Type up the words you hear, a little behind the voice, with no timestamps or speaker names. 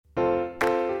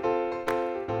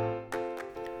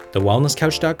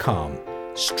thewellnesscouch.com,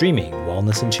 streaming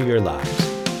wellness into your lives.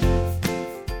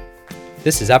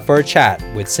 This is Up for a Chat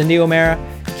with Cindy O'Meara,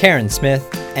 Karen Smith,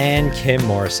 and Kim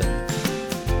Morrison.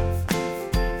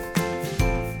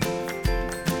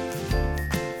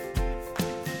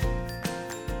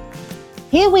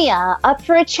 Here we are, up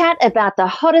for a chat about the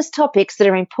hottest topics that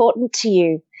are important to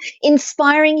you,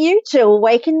 inspiring you to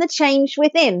awaken the change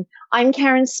within. I'm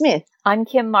Karen Smith. I'm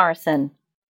Kim Morrison.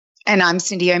 And I'm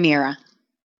Cindy O'Meara.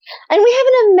 And we have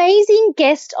an amazing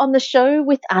guest on the show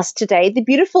with us today, the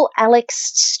beautiful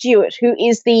Alex Stewart, who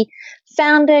is the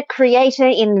founder, creator,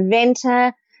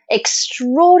 inventor,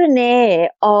 extraordinaire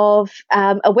of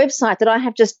a website that I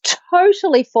have just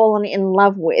totally fallen in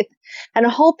love with, and a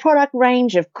whole product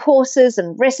range of courses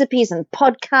and recipes and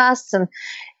podcasts and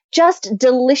just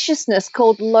deliciousness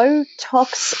called Low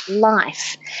Tox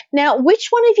Life. Now, which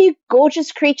one of you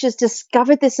gorgeous creatures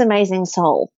discovered this amazing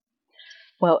soul?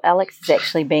 Well, Alex has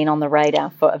actually been on the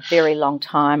radar for a very long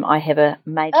time. I have a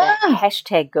major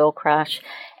hashtag girl crush,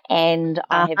 and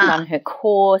I have done her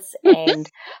course. And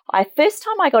first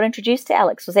time I got introduced to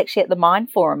Alex was actually at the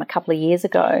Mind Forum a couple of years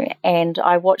ago, and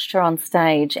I watched her on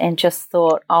stage and just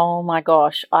thought, oh my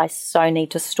gosh, I so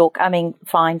need to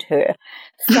find her.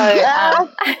 So,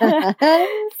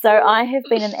 so I have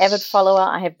been an avid follower.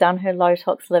 I have done her Low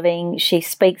Tox Living. She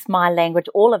speaks my language,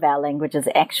 all of our languages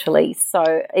actually.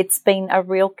 So it's been a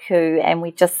real coup, and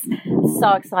we're just so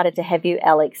excited to have you,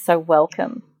 Alex. So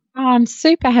welcome. Oh, I'm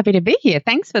super happy to be here.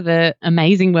 Thanks for the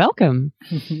amazing welcome.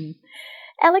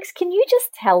 Alex, can you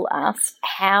just tell us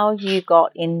how you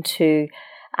got into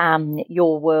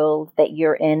your world that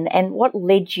you're in, and what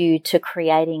led you to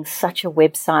creating such a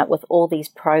website with all these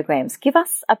programs? Give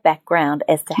us a background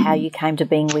as to how you came to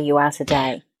being where you are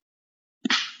today.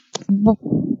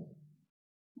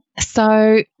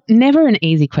 So, never an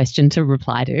easy question to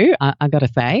reply to, I got to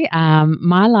say.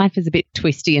 My life is a bit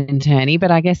twisty and turny,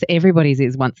 but I guess everybody's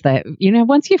is once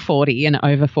you're 40 and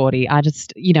over 40,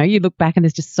 you look back and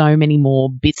there's just so many more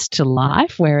bits to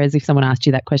life. Whereas if someone asked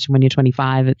you that question when you're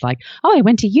 25, it's like, oh, I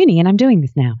went to uni and I'm doing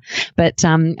this now. But,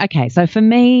 okay, so for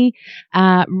me,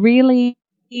 really,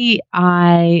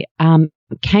 I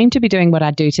came to be doing what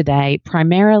I do today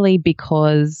primarily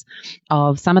because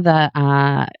of some of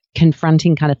the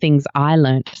confronting kind of things I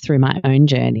learnt through my own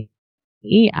journey.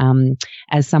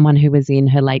 As someone who was in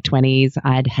her late 20s,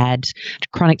 I'd had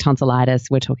chronic tonsillitis.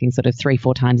 We're talking sort of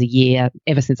 3-4 times a year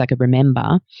ever since I could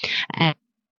remember.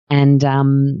 And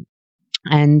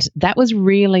that was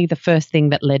really the first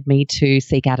thing that led me to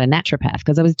seek out a naturopath,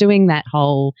 because I was doing that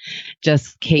whole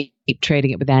just keep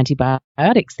treating it with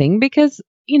antibiotics thing because,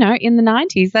 in the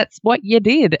 90s, that's what you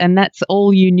did and that's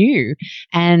all you knew.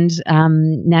 And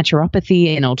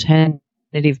naturopathy and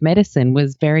alternative medicine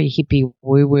was very hippie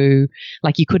woo-woo.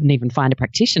 Like you couldn't even find a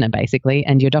practitioner basically,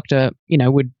 and your doctor,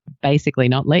 would basically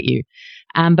not let you.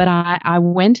 But I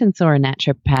went and saw a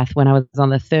naturopath when I was on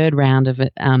the 3rd round of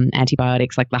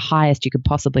antibiotics, like the highest you could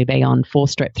possibly be on for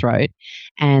strep throat.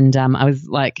 And I was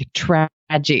like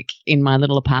tragic in my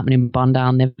little apartment in Bondi.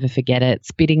 I'll never forget it,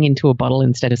 spitting into a bottle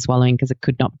instead of swallowing because it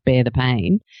could not bear the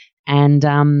pain. And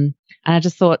I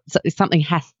just thought something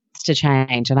has to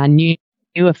change. And I knew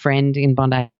a friend in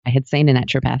Bondi. I had seen a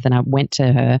naturopath, and I went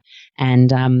to her,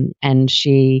 and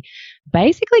she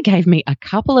basically gave me a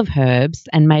couple of herbs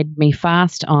and made me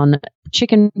fast on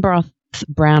chicken broth,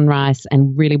 brown rice,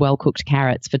 and really well cooked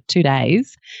carrots for 2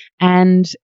 days. And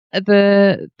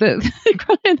the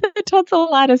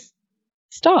tonsillitis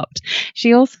stopped.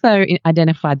 She also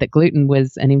identified that gluten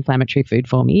was an inflammatory food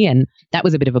for me, and that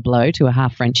was a bit of a blow to a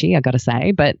half Frenchie, I got to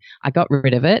say, but I got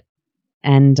rid of it,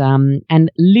 and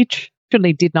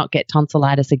literally did not get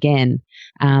tonsillitis again,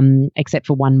 except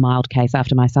for one mild case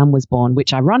after my son was born,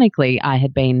 which ironically I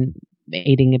had been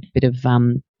eating a bit of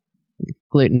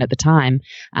gluten at the time,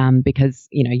 because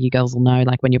you girls will know,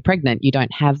 like when you're pregnant, you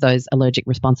don't have those allergic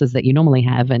responses that you normally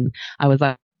have, and I was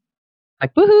like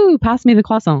woohoo, pass me the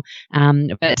croissant.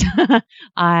 But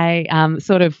I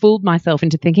sort of fooled myself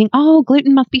into thinking, oh,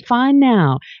 gluten must be fine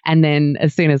now. And then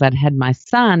as soon as I'd had my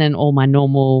son and all my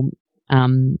normal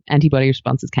antibody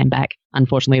responses came back,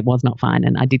 unfortunately it was not fine,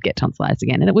 and I did get tonsillitis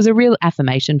again. And it was a real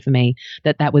affirmation for me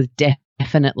that was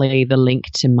definitely the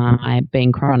link to my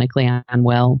being chronically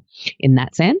unwell in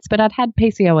that sense. But I'd had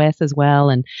PCOS as well,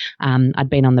 and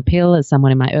I'd been on the pill as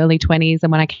someone in my early 20s.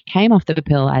 And when I came off the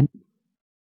pill, I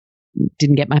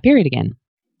didn't get my period again.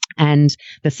 And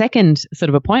the second sort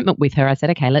of appointment with her, I said,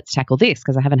 okay, let's tackle this,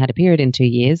 because I haven't had a period in 2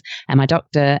 years. And my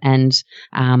doctor and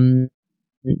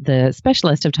the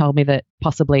specialist have told me that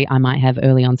possibly I might have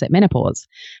early onset menopause.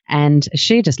 And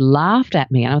she just laughed at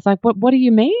me. And I was like, what do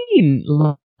you mean?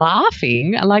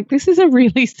 laughing, like, this is a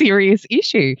really serious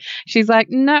issue. She's like,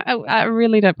 no, I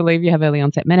really don't believe you have early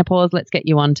onset menopause. Let's get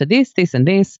you on to this, this and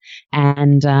this.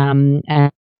 And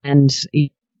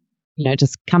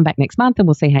just come back next month and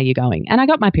we'll see how you're going. And I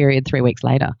got my period 3 weeks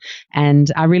later,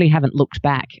 and I really haven't looked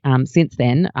back since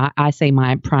then. I see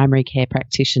my primary care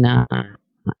practitioner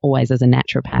always as a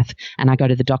naturopath, and I go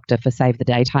to the doctor for save the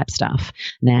day type stuff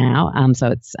now. So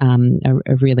it's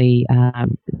a really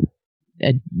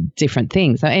a different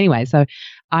thing. So anyway, so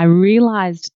I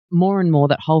realized more and more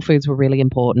that whole foods were really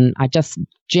important. I just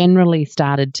generally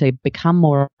started to become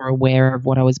more aware of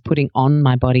what I was putting on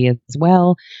my body as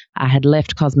well. I had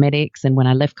left cosmetics, and when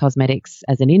I left cosmetics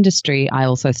as an industry, I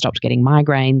also stopped getting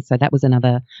migraines. So that was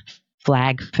another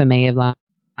flag for me of like,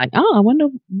 oh, I wonder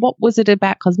what was it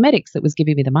about cosmetics that was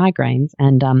giving me the migraines.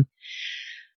 And, on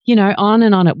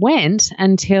and on it went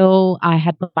until I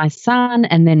had my son,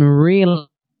 and then really,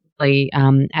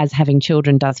 as having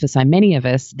children does for so many of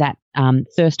us, that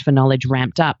thirst for knowledge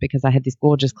ramped up because I had this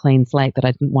gorgeous clean slate that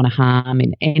I didn't want to harm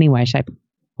in any way, shape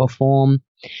or form.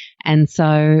 And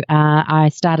so I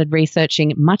started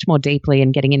researching much more deeply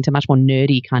and getting into much more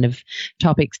nerdy kind of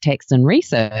topics, texts and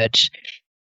research.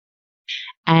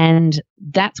 And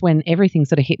that's when everything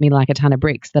sort of hit me like a ton of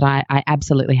bricks, that I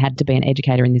absolutely had to be an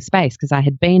educator in this space, because I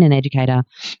had been an educator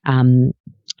and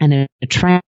a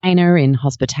trainer in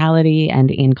hospitality and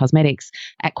in cosmetics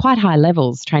at quite high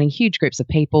levels, training huge groups of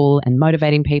people and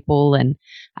motivating people and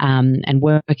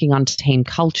working on team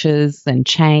cultures and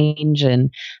change.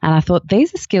 And I thought,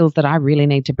 these are skills that I really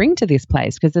need to bring to this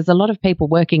place, because there's a lot of people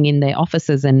working in their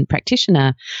offices and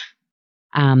practitioner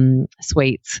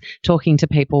suites talking to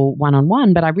people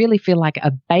one-on-one, but I really feel like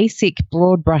a basic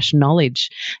broad brush knowledge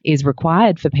is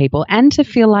required for people, and to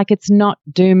feel like it's not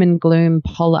doom and gloom,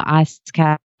 polar ice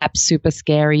cap, super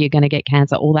scary, you're going to get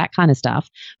cancer, all that kind of stuff,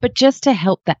 but just to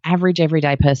help the average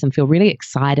everyday person feel really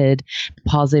excited,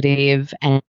 positive,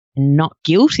 and not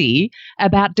guilty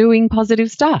about doing positive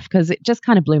stuff, because it just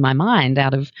kind of blew my mind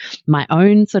out of my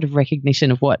own sort of recognition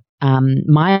of what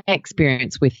my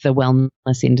experience with the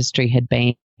wellness industry had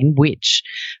been, which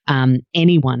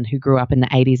anyone who grew up in the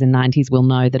 80s and 90s will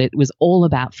know that it was all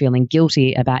about feeling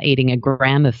guilty about eating a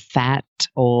gram of fat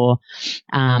or,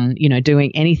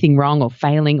 doing anything wrong or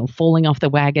failing or falling off the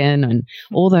wagon and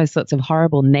all those sorts of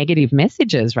horrible negative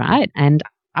messages, right? And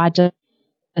I just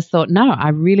thought, no, I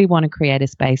really want to create a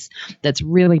space that's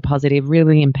really positive,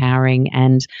 really empowering.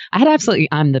 And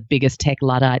I'm the biggest tech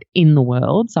Luddite in the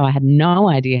world, so I had no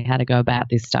idea how to go about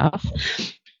this stuff.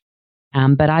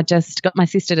 But I just got my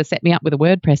sister to set me up with a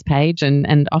WordPress page,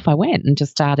 and off I went and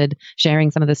just started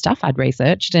sharing some of the stuff I'd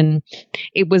researched. And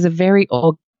it was a very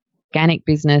organic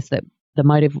business that the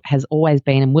motive has always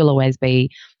been and will always be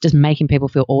just making people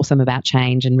feel awesome about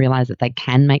change and realize that they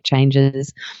can make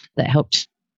changes that help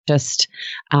just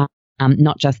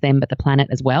not just them but the planet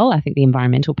as well. I think the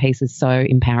environmental piece is so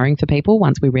empowering for people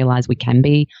once we realize we can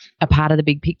be a part of the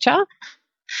big picture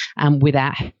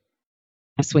without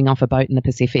swing off a boat in the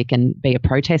Pacific and be a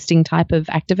protesting type of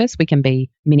activist. We can be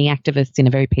mini activists in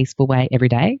a very peaceful way every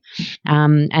day.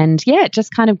 It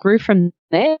just kind of grew from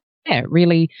there.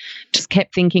 Really just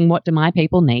kept thinking, what do my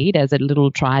people need, as a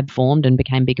little tribe formed and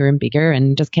became bigger and bigger,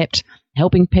 and just kept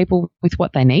helping people with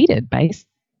what they needed,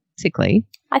 basically.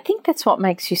 I think that's what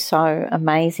makes you so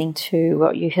amazing too.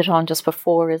 What you hit on just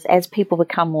before is, as people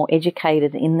become more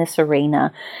educated in this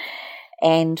arena,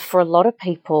 and for a lot of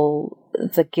people,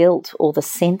 the guilt or the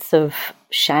sense of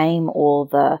shame or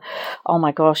the, oh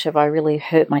my gosh, have I really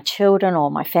hurt my children or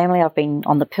my family? I've been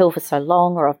on the pill for so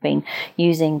long, or I've been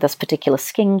using this particular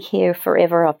skincare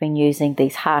forever. I've been using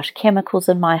these harsh chemicals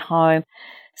in my home.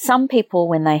 Some people,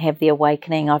 when they have the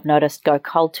awakening, I've noticed, go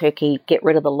cold turkey, get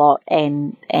rid of the lot,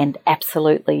 and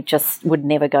absolutely just would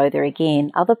never go there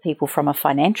again. Other people, from a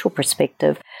financial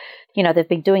perspective, they've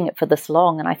been doing it for this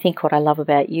long. And I think what I love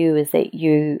about you is that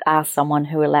you are someone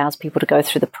who allows people to go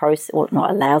through the process, or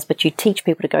not allows, but you teach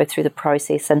people to go through the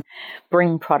process and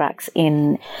bring products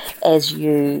in as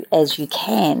you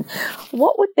can.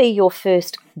 What would be your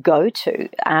first go-to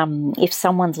if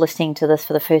someone's listening to this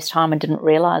for the first time and didn't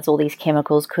realize all these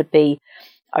chemicals could be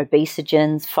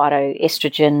obesogens,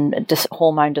 phytoestrogen,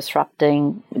 hormone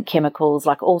disrupting chemicals,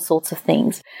 like all sorts of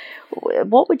things?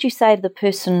 What would you say to the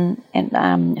person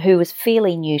who is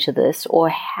fairly new to this, or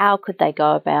how could they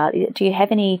go about it? Do you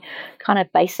have any kind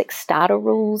of basic starter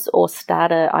rules or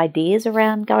starter ideas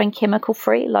around going chemical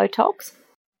free, low tox?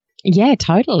 Yeah,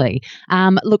 totally.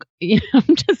 Look,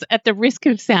 I'm just at the risk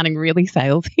of sounding really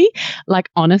salesy. Like,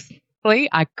 honestly,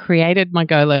 I created my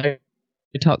Go Low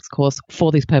Detox course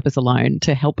for this purpose alone,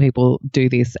 to help people do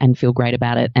this and feel great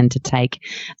about it, and to take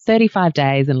 35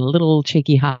 days and a little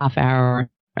cheeky half hour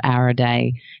a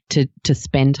day to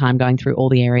spend time going through all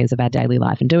the areas of our daily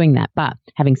life and doing that. But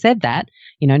having said that,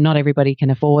 not everybody can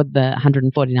afford the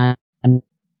 $149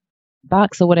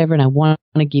 or whatever, and I want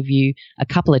to give you a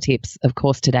couple of tips, of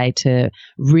course, today to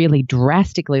really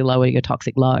drastically lower your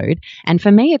toxic load. And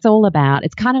for me, it's all about,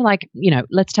 it's kind of like,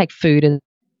 let's take food as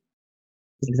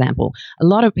example. A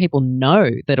lot of people know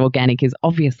that organic is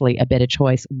obviously a better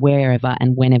choice wherever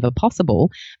and whenever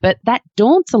possible, but that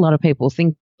daunts a lot of people,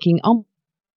 thinking, oh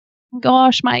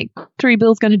gosh, my grocery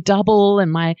bill's going to double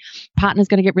and my partner's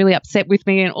going to get really upset with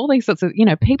me, and all these sorts of,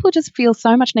 people just feel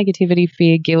so much negativity,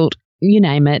 fear, guilt, you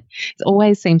name it. It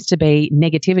always seems to be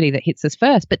negativity that hits us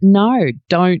first. But no,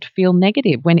 don't feel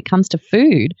negative when it comes to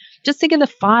food. Just think of the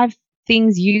 5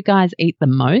 things you guys eat the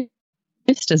most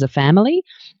as a family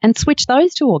and switch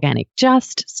those to organic.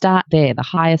 Just start there, the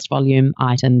highest volume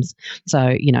items.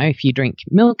 So, if you drink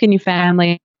milk in your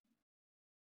family,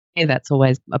 that's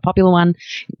always a popular one,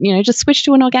 just switch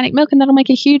to an organic milk and that'll make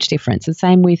a huge difference. The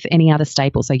same with any other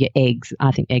staple. So your eggs,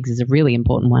 I think eggs is a really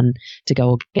important one to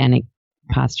go organic,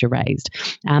 pasture raised.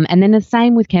 And then the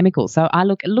same with chemicals. So I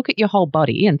look at your whole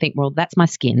body and think, well, that's my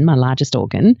skin, my largest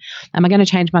organ. Am I going to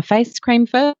change my face cream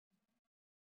first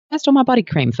or my body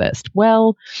cream first?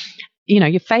 Well,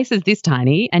 your face is this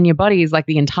tiny and your body is like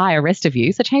the entire rest of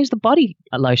you. So change the body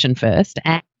lotion first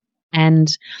and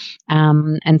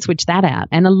switch that out.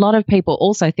 And a lot of people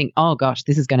also think, oh gosh,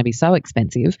 this is going to be so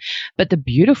expensive. But the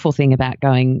beautiful thing about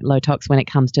going low tox when it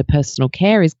comes to personal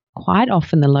care is quite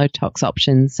often the low tox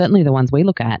options, certainly the ones we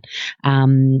look at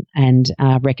and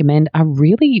recommend, are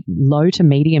really low to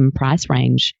medium price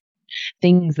range,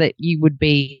 things that you would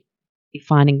be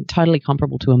finding totally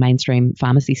comparable to a mainstream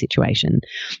pharmacy situation.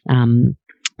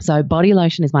 So body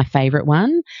lotion is my favorite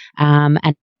one.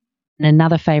 And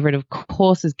another favorite, of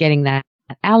course, is getting that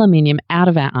aluminium out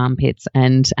of our armpits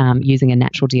and using a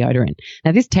natural deodorant.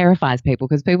 Now, this terrifies people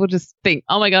because people just think,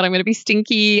 oh my God, I'm going to be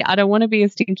stinky. I don't want to be a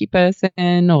stinky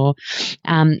person.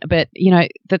 But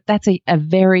that's a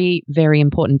very, very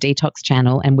important detox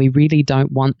channel, and we really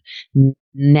don't want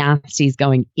nasties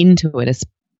going into it,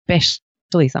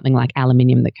 especially something like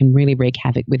aluminium that can really wreak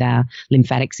havoc with our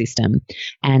lymphatic system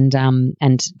and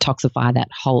toxify that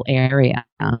whole area,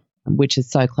 which is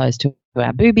so close to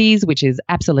our boobies, which is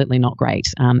absolutely not great,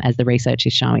 as the research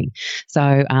is showing.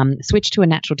 So switch to a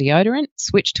natural deodorant,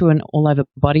 switch to an all-over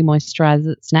body moisturizer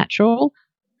that's natural.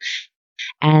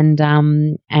 And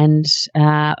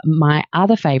my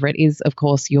other favorite is, of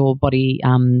course, your body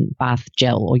bath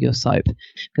gel or your soap,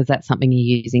 because that's something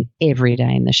you're using every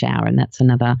day in the shower, and that's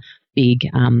another big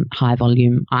high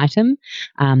volume item.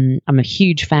 I'm a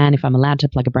huge fan, if I'm allowed to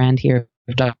plug a brand here,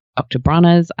 of Dr.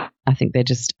 Bronner's. I think they're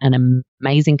just an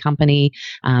amazing company.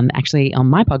 Actually, on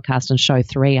my podcast on show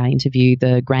 3, I interview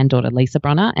the granddaughter Lisa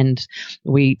Bronner, and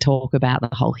we talk about the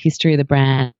whole history of the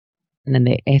brand and then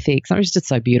their ethics. It's just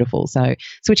so beautiful. So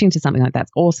switching to something like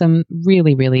that's awesome.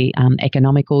 Really, really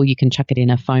economical. You can chuck it in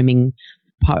a foaming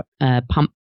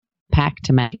pump pack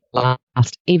to make it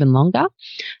last even longer.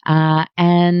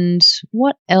 And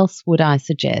what else would I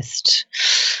suggest?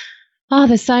 Oh,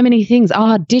 there's so many things.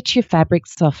 Ditch your fabric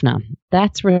softener.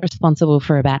 That's responsible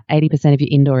for about 80% of your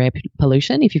indoor air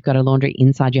pollution. If you've got a laundry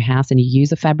inside your house and you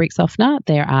use a fabric softener,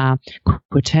 there are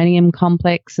quaternium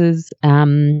complexes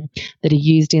that are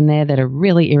used in there that are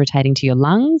really irritating to your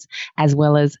lungs, as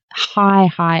well as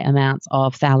high amounts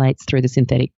of phthalates through the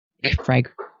synthetic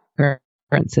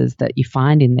fragrances that you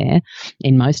find in there,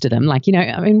 in most of them.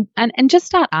 And just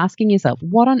start asking yourself,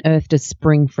 what on earth does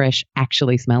spring fresh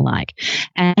actually smell like?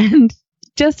 And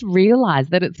just realize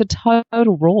that it's a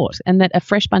total rort, and that a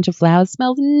fresh bunch of flowers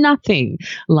smells nothing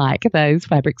like those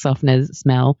fabric softeners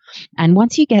smell. And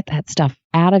once you get that stuff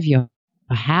out of your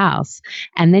house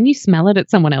and then you smell it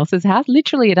at someone else's house,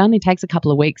 literally it only takes a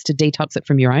couple of weeks to detox it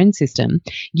from your own system.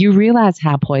 You realize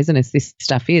how poisonous this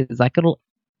stuff is. It'll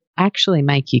actually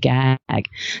make you gag.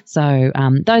 So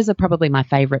those are probably my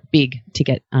favorite big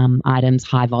ticket items,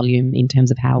 high volume, in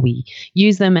terms of how we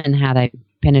use them and how they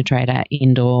penetrate our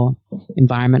indoor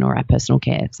environment or our personal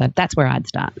care. So that's where I'd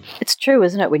start. It's true,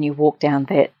 isn't it, when you walk down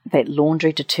that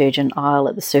laundry detergent aisle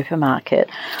at the supermarket?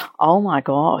 Oh my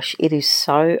gosh, it is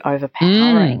so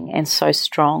overpowering and so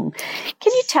strong.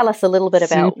 Can you tell us a little bit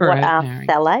about what are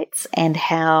phthalates and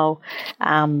how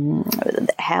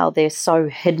they're so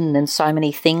hidden in so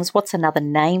many things? What's another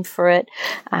name for it?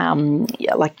 I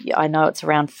know it's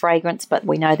around fragrance, but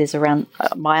we know there's around,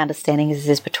 my understanding is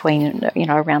there's between,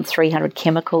 around 300 chemicals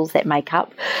chemicals that make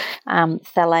up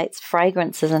phthalates.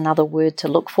 Fragrance is another word to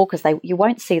look for, because you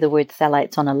won't see the word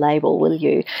phthalates on a label, will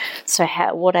you? So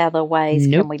what other ways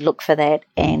can we look for that?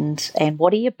 And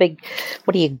what are your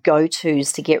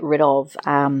go-tos to get rid of?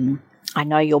 I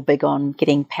know you're big on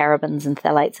getting parabens and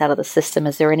phthalates out of the system.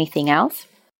 Is there anything else?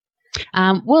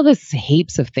 Well, there's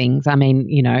heaps of things. I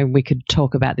mean, we could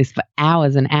talk about this for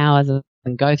hours and hours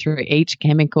and go through each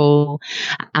chemical.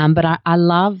 But I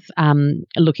love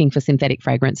looking for synthetic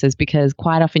fragrances, because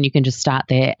quite often you can just start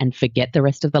there and forget the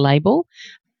rest of the label.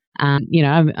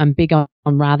 I'm big on,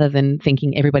 rather than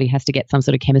thinking everybody has to get some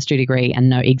sort of chemistry degree and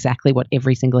know exactly what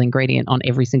every single ingredient on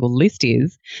every single list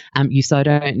is, you so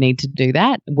don't need to do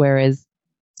that. Whereas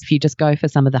if you just go for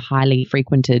some of the highly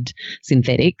frequented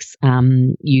synthetics,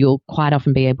 you'll quite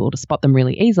often be able to spot them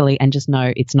really easily and just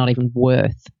know it's not even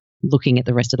worth looking at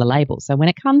the rest of the label. So when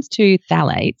it comes to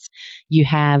phthalates, you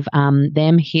have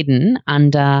them hidden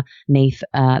underneath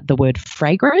the word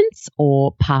fragrance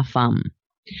or parfum.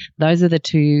 Those are the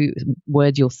two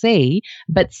words you'll see,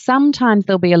 but sometimes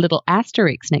there'll be a little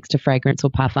asterisk next to fragrance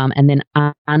or parfum, and then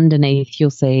underneath you'll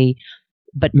see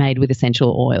but made with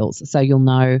essential oils. So you'll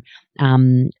know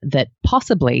that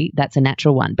possibly that's a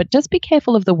natural one. But just be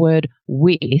careful of the word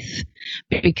with,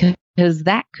 because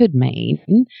that could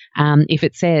mean, if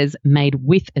it says made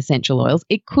with essential oils,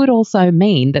 it could also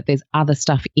mean that there's other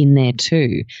stuff in there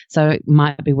too. So it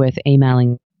might be worth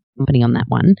emailing the company on that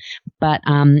one. But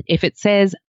if it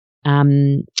says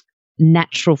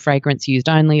natural fragrance used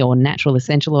only or natural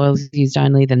essential oils used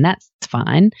only, then that's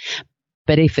fine.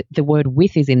 But if the word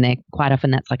with is in there, quite often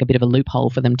that's like a bit of a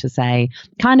loophole for them to say,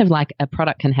 kind of like a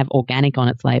product can have organic on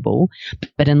its label,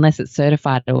 but unless it's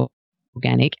certified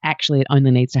organic, actually it only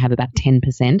needs to have about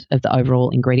 10% of the overall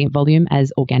ingredient volume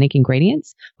as organic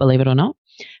ingredients, believe it or not.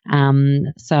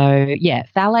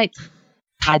 Phthalates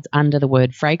hides under the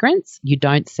word fragrance. You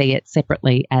don't see it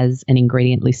separately as an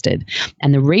ingredient listed.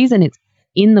 And the reason it's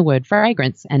in the word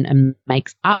fragrance and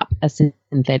makes up a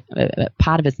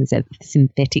part of a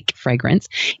synthetic fragrance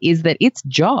is that its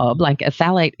job, like a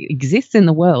phthalate exists in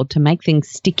the world to make things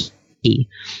sticky.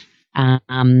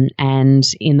 And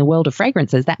in the world of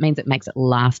fragrances, that means it makes it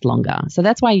last longer. So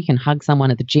that's why you can hug someone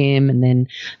at the gym and then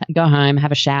go home,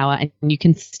 have a shower, and you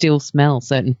can still smell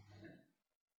certain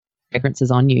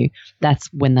fragrances on you. That's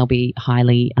when they'll be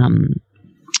highly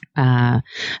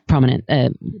prominent,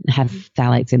 have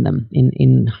phthalates in them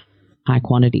in high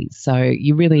quantities. So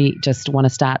you really just want to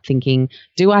start thinking,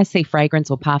 do I see fragrance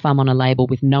or parfum on a label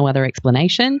with no other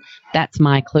explanation? That's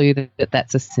my clue that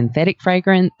that's a synthetic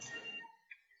fragrance.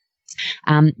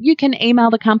 You can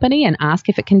email the company and ask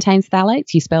if it contains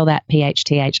phthalates. You spell that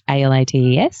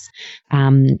PHTHALATES.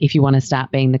 If you want to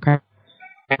start being the person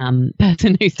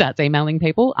who starts emailing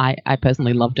people. I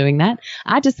personally love doing that.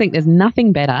 I just think there's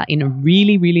nothing better in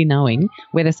really, really knowing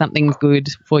whether something's good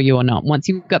for you or not. Once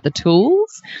you've got the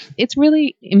tools, it's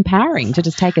really empowering to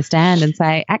just take a stand and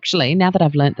say, actually, now that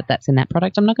I've learned that that's in that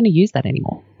product, I'm not going to use that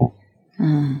anymore.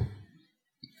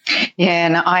 Yeah,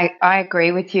 and I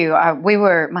agree with you.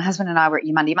 My husband and I were at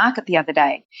Yamundi Market the other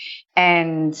day,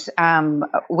 and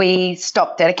we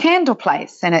stopped at a candle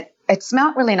place, and it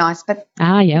smelled really nice, but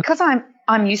because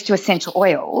I'm used to essential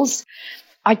oils,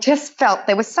 I just felt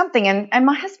there was something, and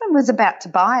my husband was about to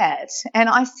buy it, and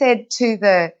I said to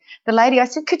the lady, I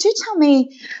said, could you tell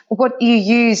me what you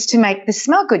use to make this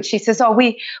smell good? She says,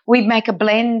 we make a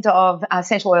blend of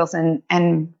essential oils and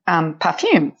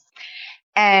perfume.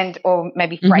 Or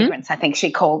maybe fragrance, I think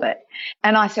she called it.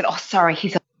 And I said, sorry,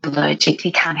 he's allergic.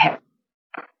 He can't have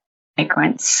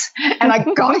fragrance. And I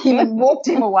got him and walked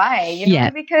him away,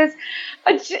 because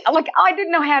I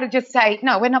didn't know how to just say,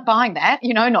 no, we're not buying that,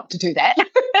 not to do that.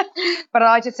 But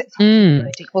I just said,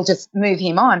 allergic, we'll just move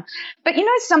him on. But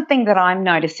something that I'm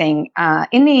noticing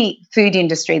in the food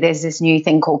industry, there's this new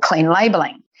thing called clean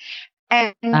labeling.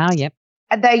 And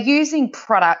they're using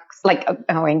products like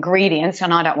ingredients,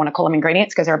 and I don't want to call them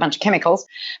ingredients because they're a bunch of chemicals,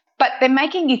 but they're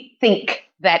making you think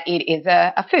that it is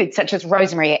a food, such as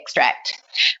rosemary extract,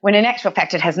 when in actual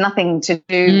fact it has nothing to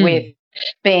do with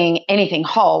being anything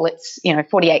whole. It's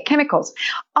 48 chemicals.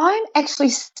 I'm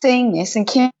actually seeing this, and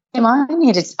Kim, I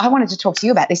wanted to talk to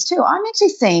you about this too. I'm actually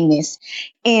seeing this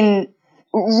in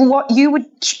what you would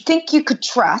think you could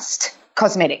trust.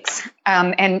 Cosmetics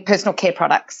and personal care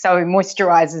products, so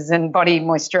moisturizers and body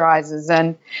moisturizers.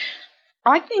 And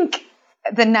I think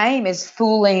the name is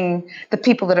fooling the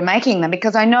people that are making them,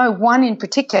 because I know one in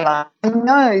particular, I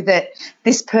know that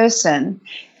this person,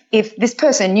 if this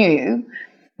person knew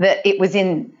that it was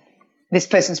in this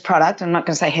person's product, I'm not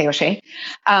going to say he or she,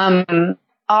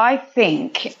 I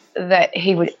think that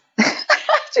he would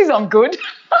 – she's on good.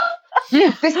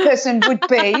 this person would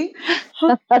be.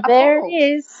 There it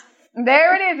is.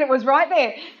 There it is. It was right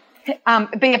there.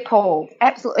 Be appalled,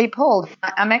 absolutely appalled.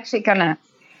 I'm actually going to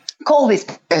call this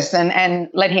person and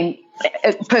let him.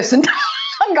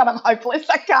 Oh God, I'm hopeless.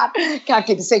 I can't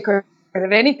keep a secret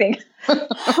of anything.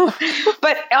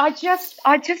 But I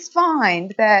just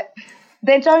find that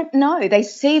they don't know. They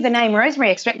see the name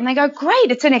rosemary extract and they go,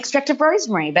 great, it's an extract of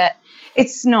rosemary, but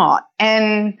it's not.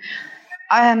 And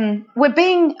we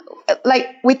think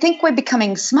we're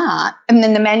becoming smart, and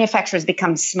then the manufacturers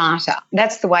become smarter.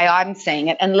 That's the way I'm seeing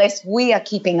it, unless we are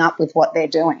keeping up with what they're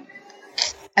doing.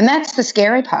 And that's the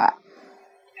scary part.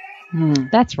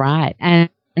 That's right. And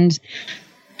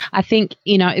I think,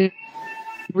 it's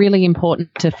really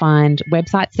important to find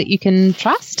websites that you can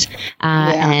trust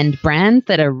and brands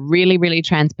that are really, really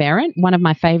transparent. One of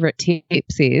my favorite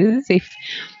tips is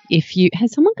if you –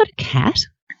 has someone got a cat?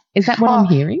 Is that what I'm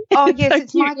hearing? Oh, yes,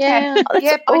 it's my cat.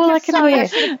 That's all I can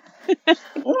hear.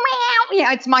 Meow.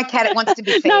 Yeah, it's my cat. It wants to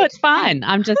be fed. No, it's fine.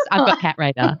 I've got cat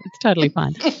radar. It's totally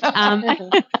fine.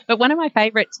 But one of my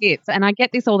favorite tips, and I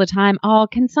get this all the time,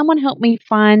 can someone help me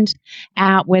find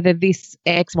out whether this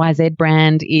XYZ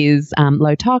brand is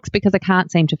low tox, because I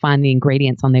can't seem to find the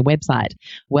ingredients on their website.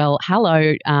 Well,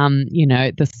 hello,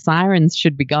 the sirens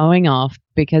should be going off,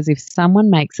 because if someone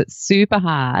makes it super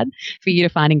hard for you to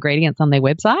find ingredients on their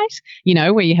website,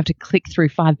 where you have to click through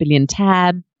 5 billion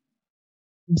tabs,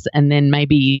 and then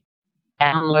maybe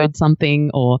download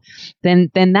something, or then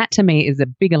that to me is a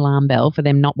big alarm bell for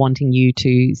them not wanting you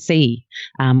to see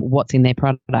what's in their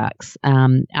products.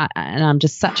 And I'm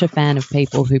just such a fan of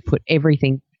people who put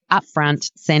everything up front,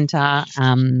 center.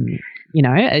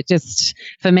 It just,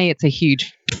 for me, it's a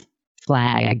huge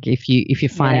flag if you're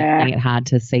finding it hard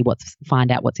to see find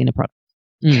out what's in a product.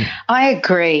 I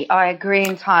agree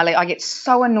entirely. I get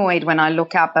so annoyed when I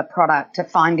look up a product to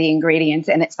find the ingredients,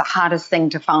 and it's the hardest thing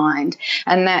to find.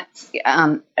 And that's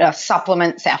our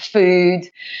supplements, our food,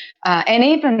 and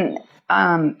even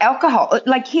alcohol.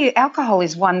 Like here, alcohol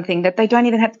is one thing that they don't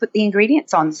even have to put the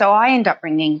ingredients on. So I end up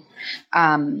ringing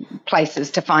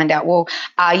places to find out, well,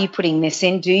 are you putting this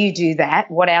in? Do you do that?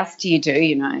 What else do you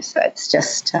do? So it's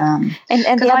just and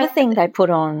the other thing they put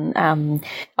on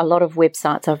a lot of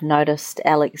websites, I've noticed,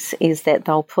 Alex, is that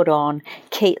they'll put on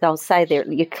they'll say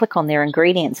you click on their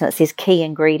ingredients and it says key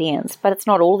ingredients, but it's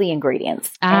not all the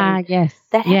ingredients. Yes,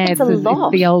 that happens a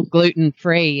lot. It's the old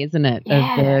gluten-free, isn't it,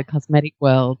 of the cosmetic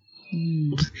world,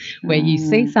 where you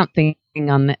see something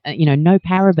on no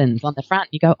parabens on the front,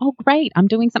 you go, oh great, I'm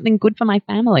doing something good for my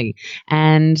family,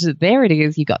 and there it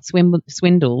is, you got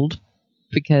swindled,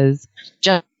 because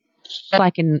just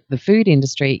like in the food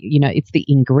industry, it's the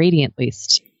ingredient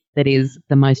list that is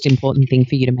the most important thing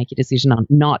for you to make a decision on,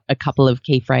 not a couple of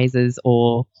key phrases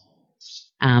or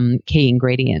key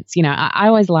ingredients. I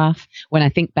always laugh when I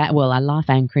think back. Well, I laugh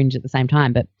and cringe at the same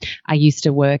time, but I used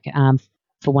to work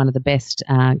for one of the best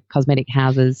cosmetic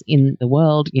houses in the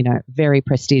world, very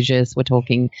prestigious. We're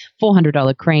talking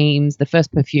 $400 creams, the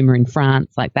first perfumer in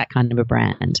France, like that kind of a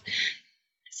brand,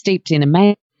 steeped in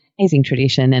amazing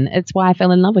tradition. And it's why I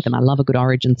fell in love with them. I love a good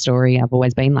origin story. I've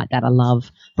always been like that. I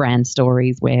love brand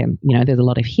stories where, there's a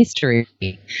lot of history.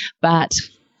 But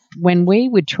when we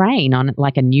would train on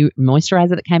like a new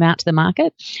moisturizer that came out to the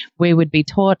market, we would be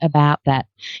taught about that,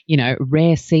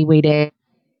 rare seaweed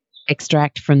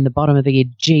extract from the bottom of the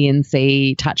Aegean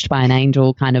Sea, touched by an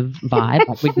angel kind of vibe.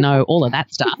 Like we'd know all of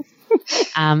that stuff.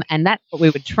 And that's what we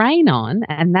would train on.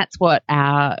 And that's what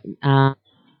our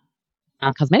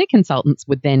cosmetic consultants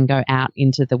would then go out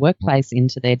into the workplace,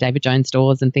 into their David Jones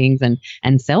stores and things,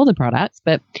 and sell the products.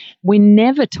 But we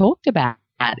never talked about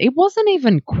that. It wasn't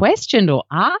even questioned or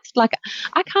asked. Like,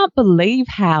 I can't believe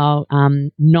how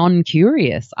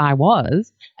non-curious I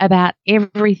was about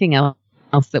everything else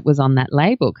that was on that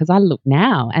label, because I look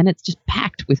now and it's just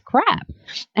packed with crap,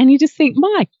 and you just think,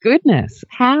 my goodness,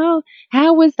 how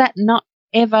was that not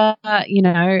ever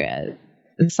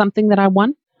something that I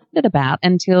wondered about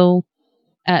until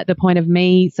the point of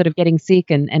me sort of getting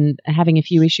sick and having a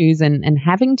few issues and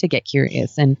having to get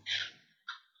curious. And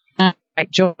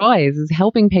Joys is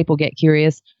helping people get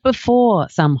curious before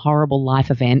some horrible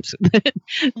life event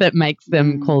that makes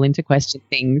them call into question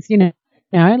things,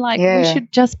 we should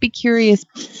just be curious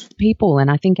people. And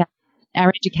I think our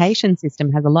education system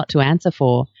has a lot to answer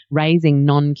for raising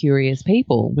non-curious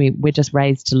people. We're just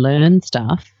raised to learn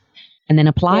stuff and then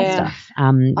apply stuff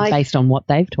based on what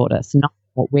they've taught us, not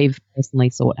what we've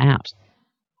personally sought out.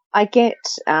 I get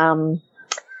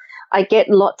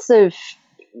lots of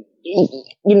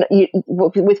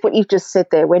with what you've just said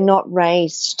there, we're not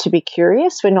raised to be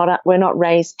curious. We're not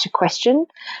raised to question.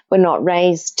 We're not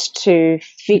raised to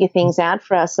figure things out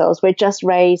for ourselves. We're just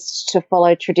raised to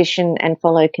follow tradition and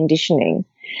follow conditioning.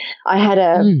 I had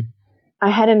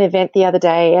an event the other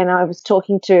day, and I was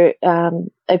talking to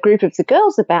a group of the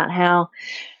girls about how,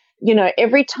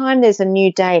 every time there's a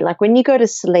new day, like when you go to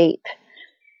sleep,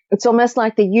 it's almost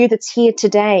like the you that's here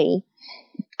today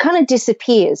kind of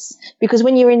disappears, because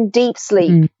when you're in deep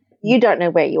sleep, you don't know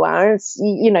where you are. It's,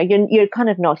 you're kind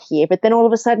of not here, but then all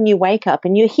of a sudden you wake up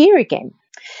and you're here again.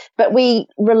 But we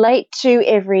relate to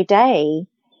every day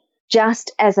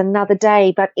just as another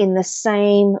day, but in the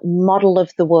same model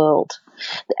of the world,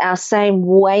 our same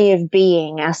way of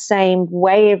being, our same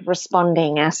way of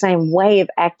responding, our same way of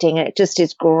acting. It just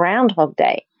is Groundhog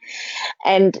Day.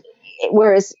 And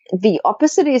whereas the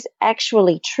opposite is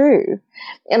actually true.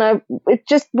 And it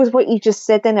just with what you just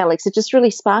said then, Alex, it just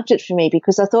really sparked it for me,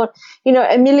 because I thought,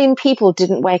 1 million people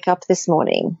didn't wake up this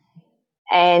morning.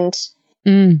 And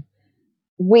that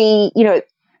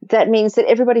means that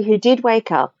everybody who did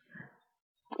wake up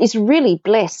is really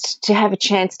blessed to have a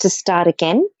chance to start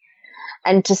again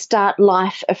and to start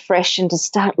life afresh and to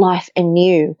start life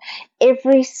anew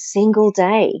every single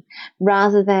day,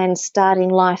 rather than starting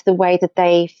life the way that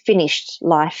they finished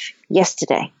life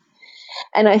yesterday.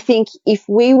 And I think if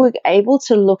we were able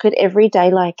to look at every day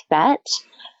like that,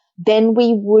 then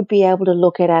we would be able to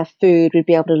look at our food, we'd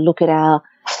be able to look at our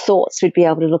thoughts, we'd be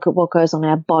able to look at what goes on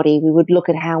our body, we would look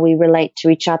at how we relate to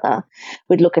each other,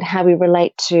 we'd look at how we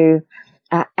relate to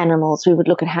animals, we would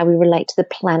look at how we relate to the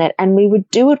planet, and we would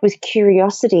do it with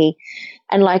curiosity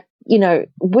and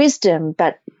wisdom,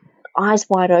 but eyes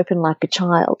wide open like a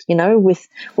child,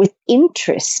 with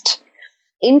interest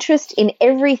in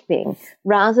everything,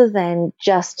 rather than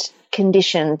just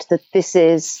conditioned that this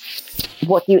is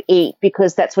what you eat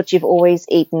because that's what you've always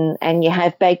eaten, and you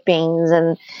have baked beans,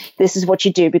 and this is what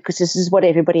you do because this is what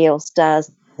everybody else does,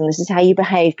 and this is how you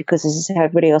behave because this is how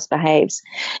everybody else behaves.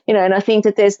 And I think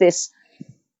that there's this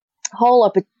whole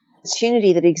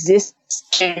opportunity that exists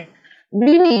to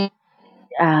really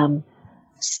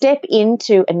step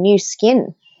into a new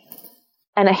skin,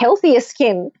 and a healthier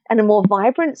skin, and a more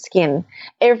vibrant skin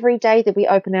every day that we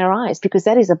open our eyes, because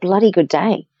that is a bloody good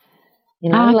day.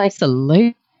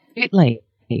 Absolutely. It's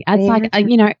like,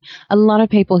 a lot of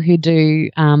people who do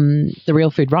the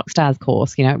Real Food Rockstars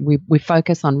course, we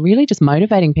focus on really just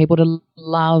motivating people to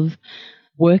love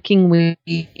working with,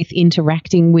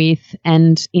 interacting with,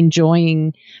 and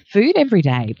enjoying food every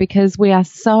day, because we are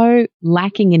so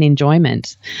lacking in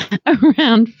enjoyment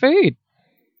around food.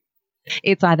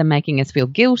 It's either making us feel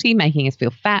guilty, making us feel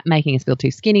fat, making us feel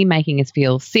too skinny, making us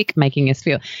feel sick, making us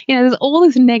feel, there's all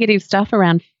this negative stuff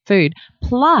around food.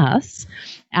 Plus,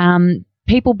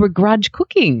 people begrudge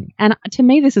cooking. And to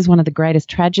me, this is one of the greatest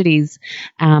tragedies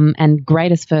and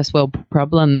greatest first world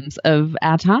problems of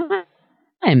our time,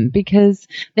 because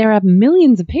there are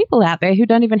millions of people out there who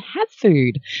don't even have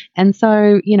food. And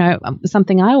so,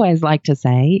 something I always like to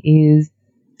say is,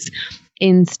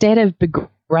 instead of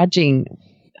begrudging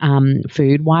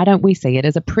food, why don't we see it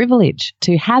as a privilege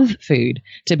to have food,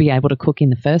 to be able to cook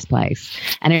in the first place?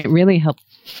 And it really helps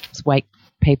wake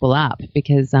people up,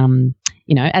 because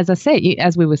as I said,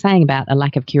 as we were saying about a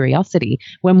lack of curiosity,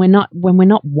 when we're not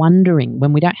wondering,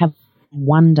 when we don't have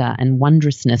wonder and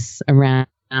wondrousness around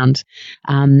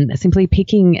simply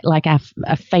picking like a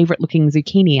favorite looking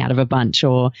zucchini out of a bunch,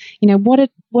 or what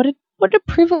a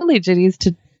privilege it is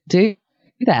to do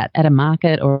that at a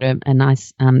market or a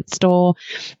nice store.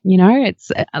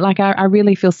 It's like I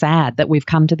really feel sad that we've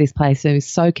come to this place that is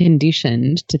so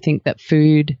conditioned to think that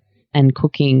food and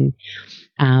cooking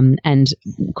and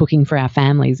cooking for our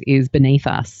families is beneath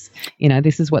us.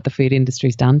 This is what the food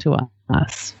industry's done to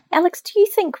us. Alex, do you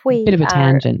think bit of a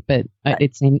tangent, but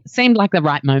it seemed like the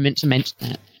right moment to mention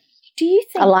that. Do you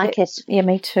think I like it? Yeah,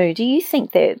 me too. Do you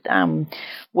think that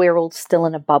we're all still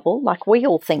in a bubble? Like, we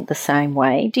all think the same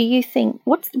way. Do you think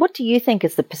what do you think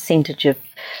is the percentage of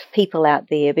people out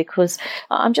there? Because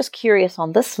I'm just curious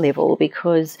on this level,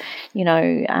 because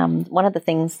one of the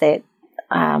things that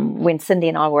when Cindy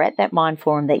and I were at that Mind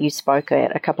Forum that you spoke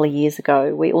at a couple of years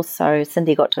ago,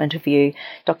 Cindy got to interview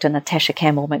Dr. Natasha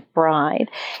Campbell-McBride,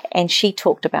 and she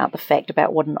talked about the fact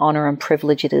about what an honour and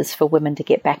privilege it is for women to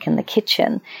get back in the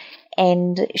kitchen.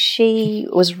 And she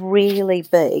was really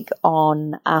big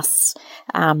on us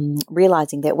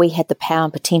realising that we had the power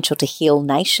and potential to heal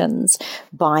nations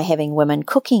by having women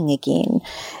cooking again.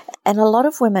 And a lot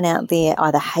of women out there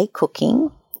either hate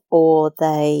cooking, or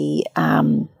they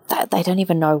don't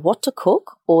even know what to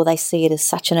cook, or they see it as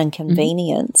such an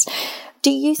inconvenience. Do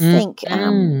you think,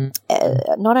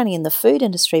 not only in the food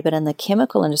industry, but in the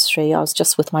chemical industry, I was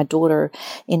just with my daughter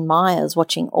in Myers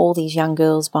watching all these young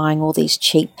girls buying all these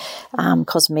cheap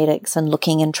cosmetics and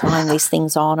looking and trying these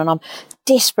things on, and I'm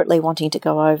desperately wanting to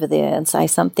go over there and say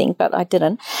something, but I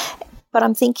didn't. But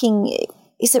I'm thinking,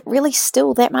 is it really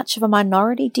still that much of a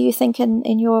minority, do you think,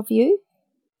 in your view?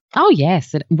 Oh,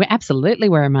 yes.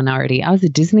 We're a minority. I was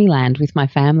at Disneyland with my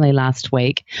family last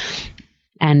week,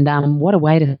 and what a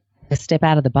way to step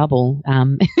out of the bubble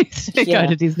to go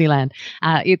to Disneyland.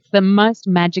 It's the most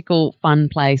magical, fun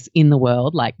place in the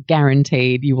world, like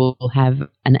guaranteed you will have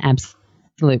an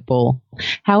absolute ball.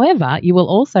 However, you will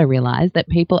also realize that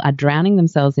people are drowning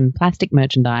themselves in plastic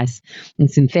merchandise and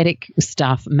synthetic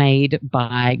stuff made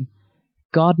by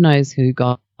God knows who,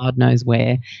 God knows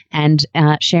where, and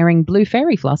sharing blue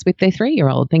fairy floss with their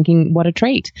 3-year-old, thinking, what a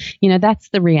treat. That's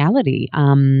the reality.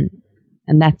 And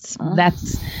that's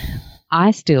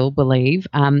I still believe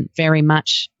very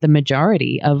much the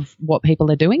majority of what people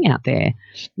are doing out there.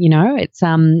 It's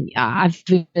I've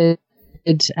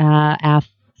visited our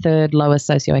third lowest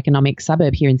socioeconomic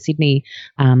suburb here in Sydney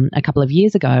a couple of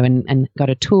years ago and got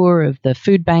a tour of the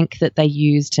food bank that they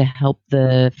use to help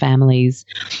the families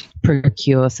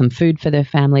procure some food for their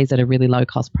families at a really low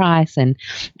cost price, and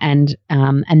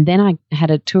then I had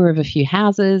a tour of a few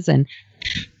houses, and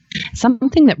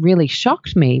something that really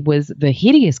shocked me was the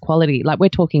hideous quality. Like, we're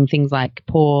talking things like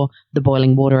pour the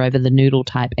boiling water over the noodle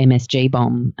type MSG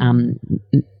bomb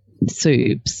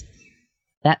soups,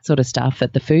 that sort of stuff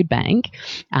at the food bank,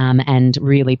 and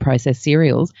really processed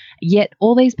cereals. Yet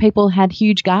all these people had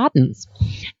huge gardens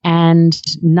and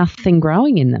nothing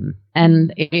growing in them.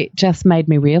 And it just made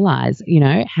me realize,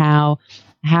 how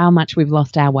much we've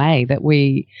lost our way,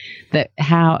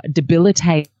 how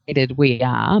debilitated we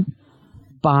are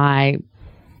by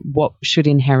what should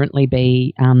inherently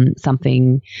be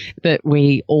something that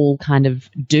we all kind of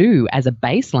do as a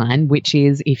baseline, which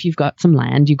is, if you've got some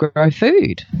land, you grow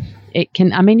food. It can,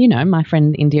 my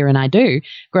friend India and I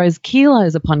grows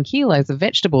kilos upon kilos of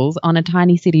vegetables on a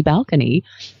tiny city balcony,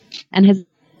 and has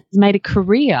made a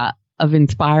career of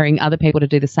inspiring other people to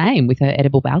do the same with her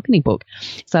edible balcony book.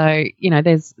 So,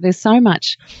 there's so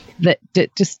much that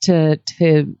just to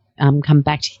come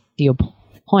back to your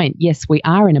point. Yes, we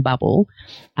are in a bubble.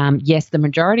 Yes, the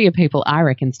majority of people, I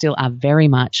reckon, still are very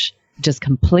much just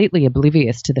completely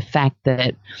oblivious to the fact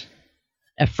that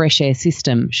a fresh air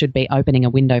system should be opening a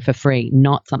window for free,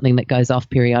 not something that goes off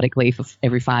periodically for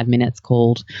every 5 minutes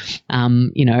called,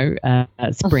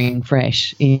 spring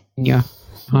fresh in your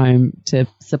home to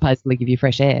supposedly give you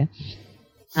fresh air.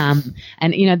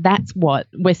 And that's what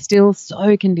we're still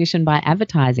so conditioned by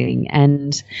advertising,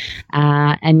 and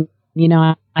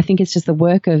I think it's just the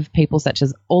work of people such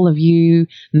as all of you,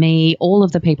 me, all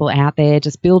of the people out there,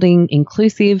 just building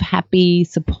inclusive, happy,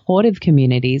 supportive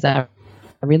communities. I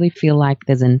really feel like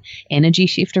there's an energy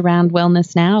shift around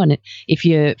wellness now, and if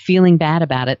you're feeling bad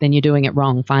about it, then you're doing it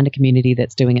wrong. Find a community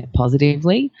that's doing it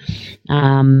positively.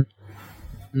 And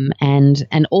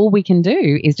all we can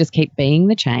do is just keep being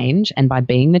the change, and by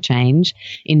being the change,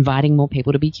 inviting more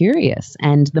people to be curious.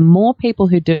 And the more people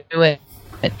who do it,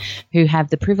 who have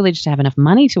the privilege to have enough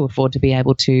money to afford to be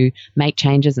able to make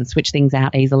changes and switch things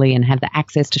out easily, and have the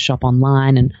access to shop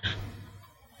online and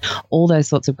all those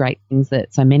sorts of great things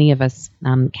that so many of us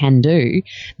can do,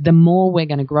 the more we're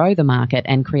going to grow the market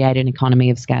and create an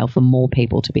economy of scale for more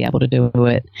people to be able to do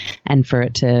it, and for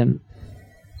it to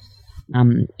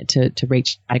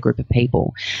reach a group of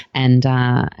people. And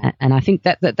I think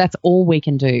that's all we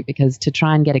can do, because to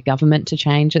try and get a government to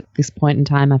change at this point in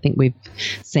time, I think we've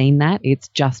seen that it's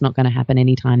just not going to happen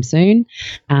anytime soon.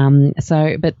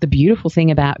 But the beautiful thing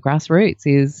about grassroots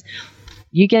is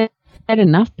you get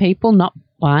enough people not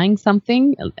buying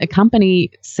something, a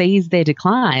company sees their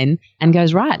decline and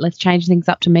goes, right, let's change things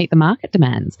up to meet the market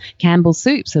demands. Campbell's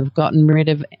Soups have gotten rid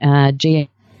of GMOs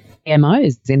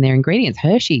in their ingredients.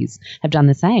 Hershey's have done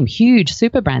the same. Huge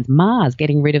super brands, Mars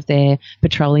getting rid of their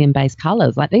petroleum-based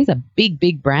colours. Like, these are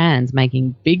big brands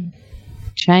making big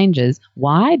changes.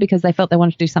 Why? Because they felt they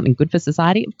wanted to do something good for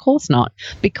society? Of course not.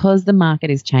 Because the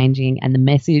market is changing and the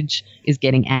message is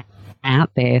getting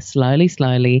out there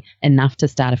slowly enough to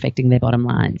start affecting their bottom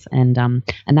lines, and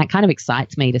that kind of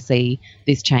excites me to see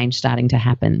this change starting to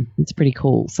happen. It's pretty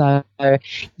cool. So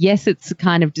yes, it's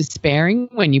kind of despairing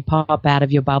when you pop out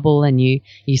of your bubble and you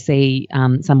see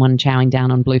someone chowing down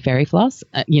on blue fairy floss.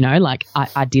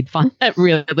 I did find that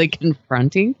really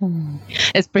confronting,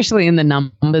 especially in the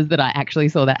numbers that I actually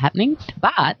saw that happening.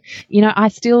 But I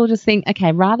still just think,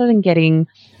 okay, rather than getting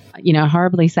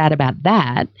horribly sad about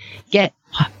that, get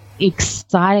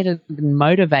excited and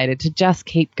motivated to just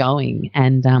keep going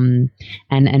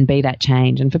and be that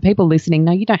change. And for people listening,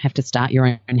 no, you don't have to start your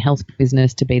own health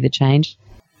business to be the change.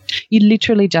 You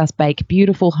literally just bake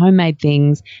beautiful homemade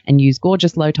things and use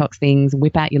gorgeous low-tox things,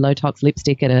 whip out your low-tox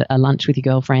lipstick at a lunch with your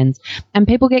girlfriends, and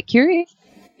people get curious.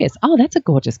 Yes. Oh, that's a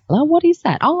gorgeous color. What is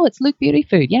that? Oh, it's Luke Beauty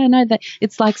Food. Yeah, no, that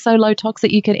it's like so low tox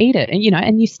that you could eat it. And,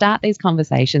 and you start these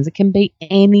conversations. It can be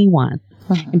anyone.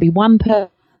 It can be one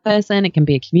person. It can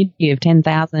be a community of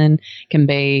 10,000. It can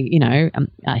be,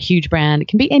 a huge brand. It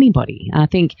can be anybody. And I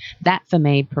think that for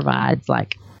me provides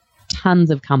like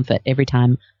tons of comfort every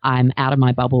time I'm out of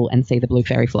my bubble and see the Blue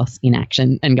Fairy Floss in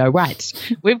action and go, right,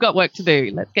 we've got work to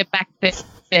do. Let's get back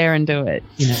there and do it,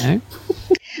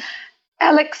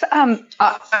 Alex,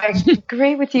 I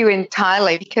agree with you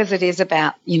entirely, because it is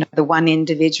about, the one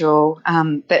individual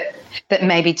that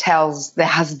maybe tells the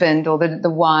husband or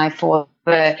the wife, or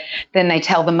then they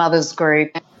tell the mother's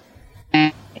group,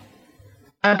 and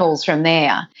snowballs from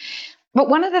there. But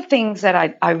one of the things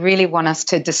that I really want us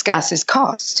to discuss is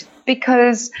cost,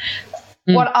 because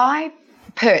what I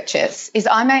purchase is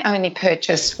I may only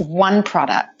purchase one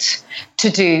product to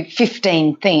do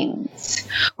 15 things,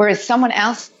 whereas someone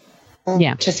else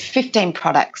just 15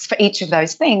 products for each of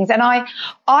those things. And I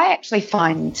actually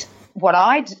find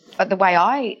the way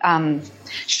I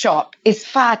shop is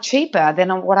far cheaper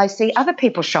than what I see other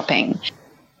people shopping.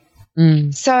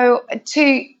 So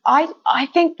I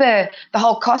think the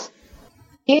whole cost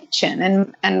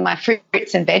kitchen and my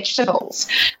fruits and vegetables,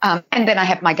 and then I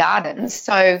have my gardens.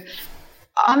 So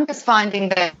I'm just finding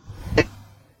that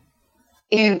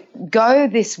you go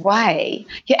this way,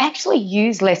 you actually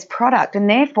use less product, and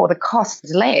therefore the cost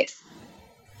is less.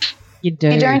 You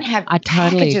do. You don't have I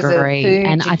totally agree. Food,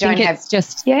 and I think it's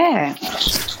just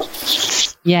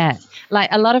like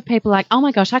a lot of people are like, oh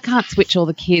my gosh, I can't switch all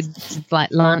the kids like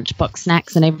lunchbox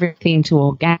snacks and everything to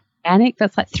organic.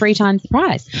 That's like 3 times the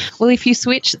price. Well, if you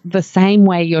switch the same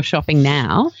way you're shopping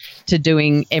now to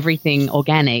doing everything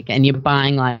organic, and you're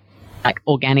buying like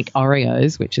organic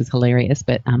Oreos, which is hilarious,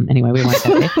 but anyway, we won't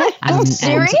go there.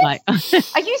 Serious?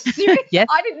 Are you serious? Yes.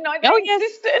 I didn't know that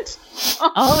existed.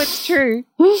 Oh, it's true.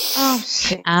 Oh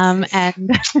shit. And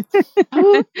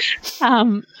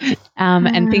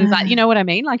things like, you know what I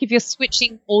mean? Like if you're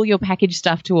switching all your packaged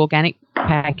stuff to organic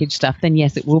packaged stuff, then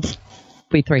yes, it will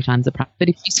be 3 times the price. But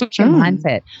if you switch your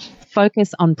mindset,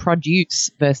 focus on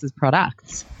produce versus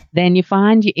products, then you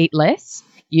find you eat less,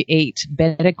 you eat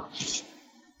better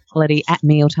quality at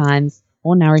meal times,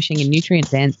 more nourishing and nutrient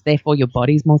dense, therefore your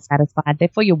body's more satisfied,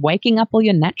 therefore you're waking up all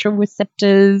your natural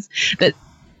receptors that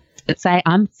say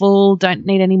I'm full, don't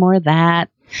need any more of that,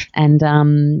 and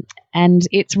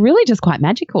it's really just quite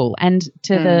magical. And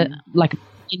to the like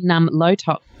in low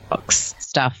tox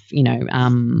stuff,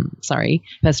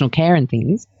 personal care and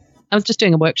things, I was just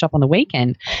doing a workshop on the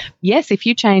weekend. Yes, if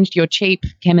you changed your cheap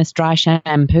chemist dry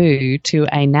shampoo to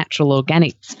a natural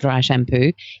organic dry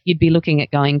shampoo, you'd be looking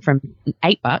at going from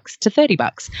 $8 to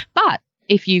 $30. But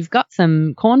if you've got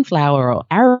some corn flour or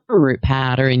arrowroot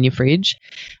powder in your fridge,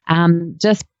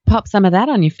 just pop some of that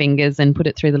on your fingers and put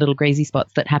it through the little greasy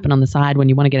spots that happen on the side when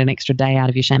you want to get an extra day out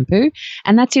of your shampoo,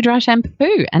 and that's your dry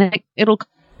shampoo. And it'll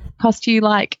cost you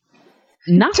like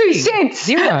nothing. 2 cents.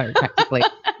 0 practically.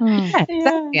 Yeah,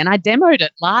 exactly. And I demoed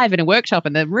it live in a workshop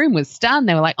and the room was stunned.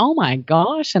 They were like, oh my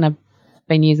gosh. And I've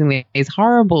been using these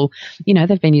horrible,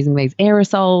 they've been using these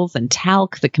aerosols and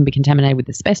talc that can be contaminated with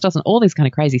asbestos and all this kind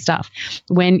of crazy stuff,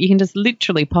 when you can just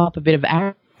literally pop a bit of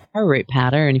arrowroot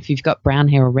powder, and if you've got brown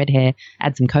hair or red hair,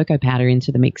 add some cocoa powder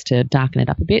into the mix to darken it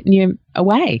up a bit, and you're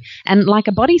away. And like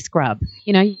a body scrub,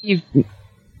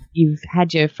 you've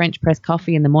had your French press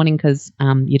coffee in the morning because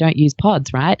you don't use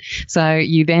pods, right? So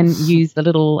you then use the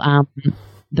little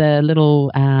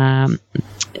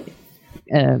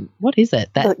what is it?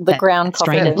 The ground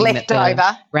coffee.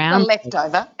 Leftover. The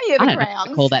leftover. Yeah, I don't know what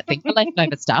to call that thing. The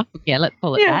leftover stuff. Yeah, let's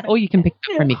call it that. Or you can pick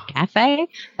it up from your cafe.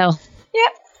 They'll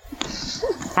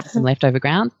have some leftover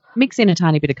grounds. Mix in a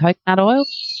tiny bit of coconut oil,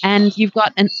 and you've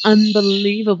got an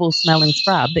unbelievable smelling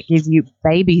scrub that gives you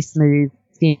baby smooth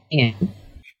skin.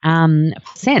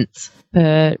 Cents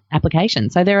per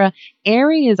application. So there are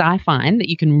areas I find that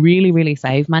you can really, really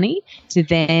save money to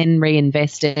then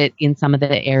reinvest it in some of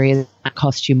the areas that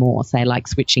cost you more, say like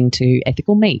switching to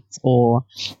ethical meats or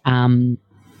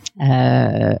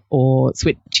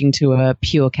switching to a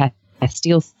pure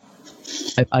Castile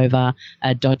soap over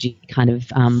a dodgy kind of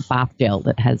bath gel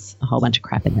that has a whole bunch of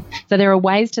crap in it. So there are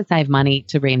ways to save money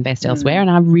to reinvest elsewhere, and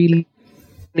I really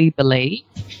believe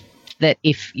that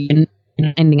if you're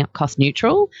ending up cost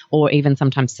neutral or even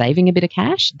sometimes saving a bit of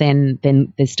cash, then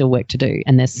there's still work to do.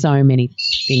 And there's so many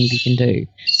things you can do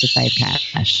to save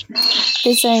cash.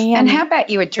 And how about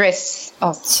you address,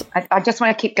 I just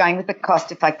want to keep going with the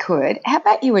cost if I could. How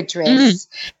about you address,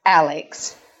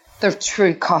 Alex, the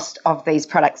true cost of these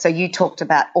products? So you talked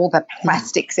about all the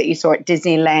plastics that you saw at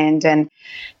Disneyland, and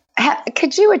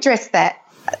could you address that?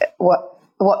 What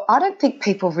I don't think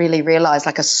people really realise,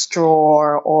 like a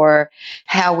straw or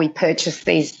how we purchase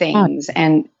these things,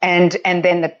 and then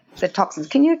the toxins.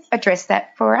 Can you address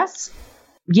that for us?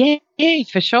 Yeah,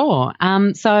 for sure.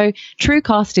 So true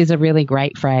cost is a really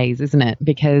great phrase, isn't it?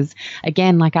 Because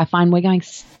again, like I find we're going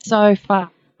so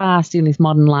fast in this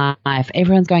modern life.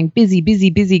 Everyone's going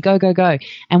busy, go, go, go.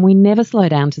 And we never slow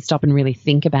down to stop and really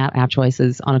think about our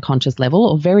choices on a conscious level,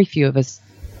 or very few of us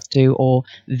do, or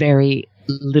very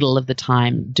little of the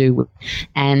time do.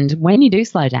 And when you do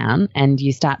slow down and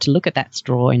you start to look at that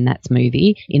straw in that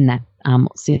smoothie, in that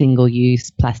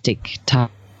single-use plastic tub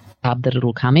that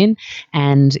it'll come in,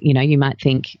 and you might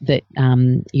think that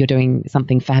you're doing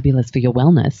something fabulous for your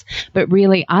wellness, but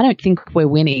really I don't think we're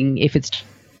winning if it's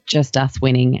just us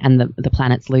winning and the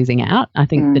planet's losing out. I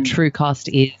think the true cost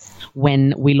is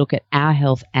when we look at our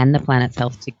health and the planet's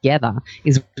health together,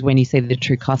 is when you see the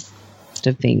true cost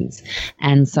of things.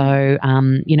 And so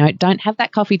don't have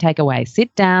that coffee takeaway.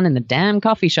 Sit down in the damn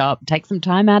coffee shop, take some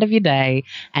time out of your day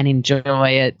and enjoy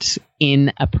it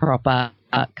in a proper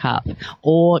cup,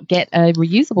 or get a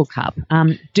reusable cup.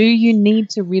 Do you need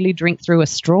to really drink through a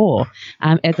straw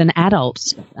as an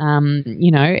adult?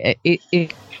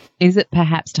 Is it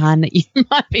perhaps time that you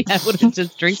might be able to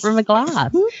just drink from a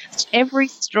glass? Every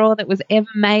straw that was ever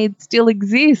made still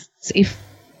exists. If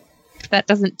that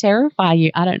doesn't terrify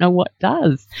you, I don't know what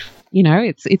does.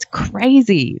 It's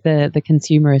crazy, the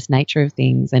consumerist nature of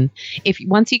things. And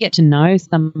once you get to know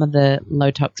some of the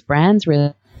low tox brands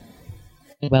really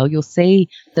well, you'll see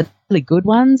the really good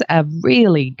ones are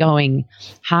really going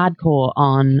hardcore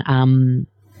on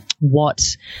what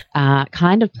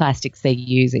kind of plastics they're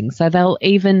using. So they'll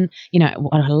even,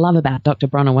 what I love about Dr.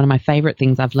 Bronner, one of my favorite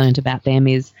things I've learned about them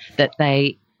is that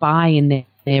they buy in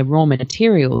their raw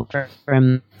material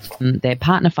from their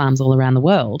partner farms all around the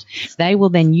world. They will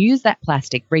then use that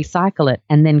plastic, recycle it,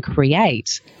 and then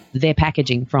create their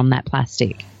packaging from that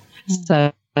plastic.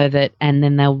 So that, and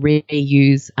then they'll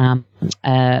reuse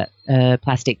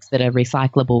plastics that are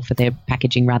recyclable for their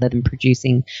packaging rather than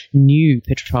producing new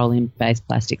petroleum-based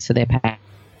plastics for their packaging.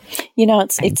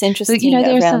 It's interesting. So,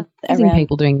 there are some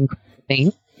people doing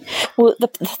things. Well, the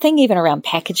thing even around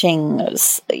packaging,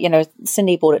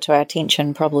 Cindy brought it to our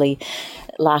attention probably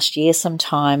last year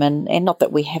sometime, and not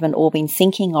that we haven't all been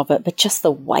thinking of it, but just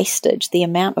the wastage, the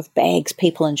amount of bags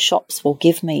people in shops will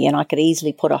give me, and I could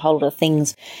easily put a whole lot of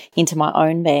things into my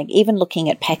own bag. Even looking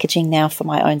at packaging now for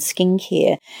my own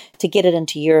skincare, to get it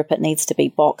into Europe, it needs to be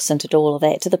boxed and to do all of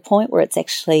that, to the point where it's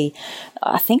actually,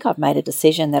 I think I've made a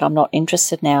decision that I'm not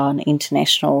interested now in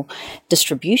international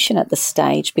distribution at this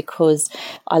stage, because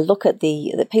I look at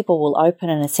the people will open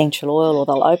an essential oil, or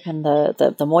they'll open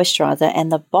the moisturizer,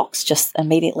 and the box just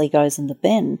immediately goes in the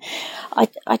bin.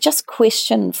 I just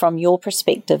question from your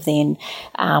perspective then,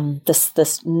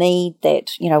 this need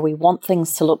that, we want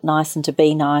things to look nice and to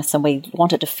be nice, and we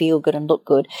want it to feel good and look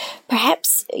good.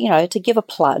 Perhaps, to give a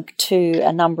plug to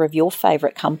a number of your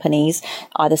favourite companies,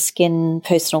 either skin,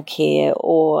 personal care,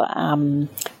 or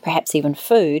perhaps even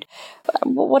food.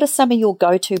 What are some of your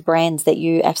go-to brands that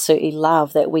you absolutely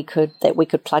love that we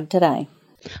could plug today?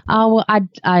 Oh, well,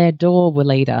 I adore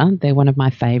Weleda. They're one of my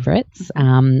favourites.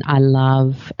 I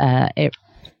love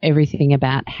everything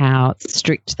about how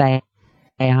strict they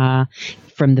are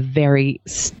from the very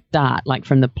start, like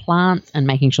from the plants and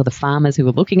making sure the farmers who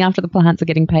are looking after the plants are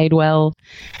getting paid well.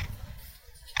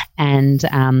 And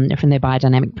from their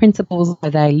biodynamic principles,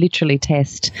 where they literally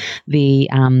test the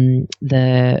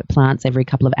plants every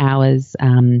couple of hours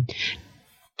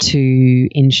to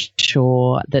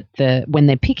ensure that when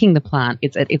they're picking the plant,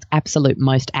 it's at its absolute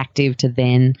most active to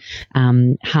then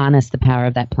harness the power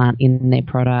of that plant in their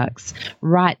products,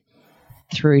 right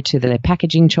through to their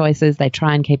packaging choices. They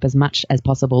try and keep as much as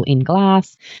possible in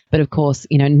glass, but of course,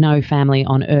 no family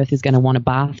on earth is going to want a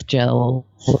bath gel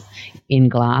in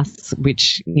glass,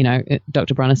 which,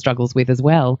 Dr. Bronner struggles with as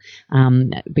well,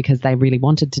 because they really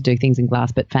wanted to do things in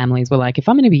glass, but families were like, if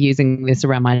I'm going to be using this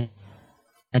around my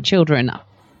children,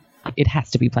 it has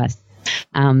to be plastic.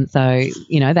 So,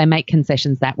 they make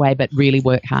concessions that way, but really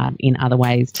work hard in other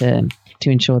ways to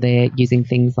ensure they're using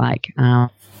things like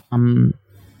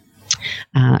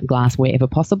glass wherever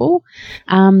possible.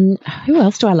 Who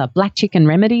else do I love? Black Chicken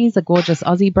Remedies, a gorgeous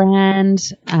Aussie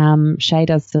brand. Shay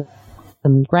does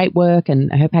some great work,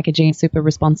 and her packaging is super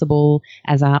responsible,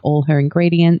 as are all her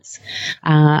ingredients.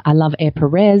 I love Air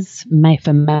Perez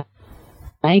for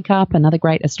makeup, another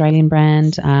great Australian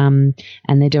brand, and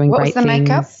they're doing great things.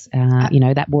 Makeup?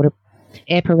 That water,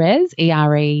 Air Perez,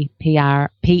 EREPEREZ.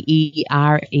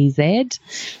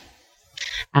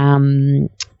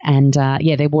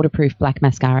 Their waterproof black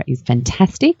mascara is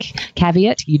fantastic.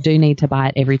 Caveat, you do need to buy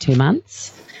it every 2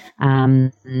 months.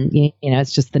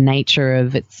 It's just the nature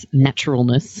of its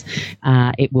naturalness.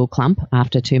 It will clump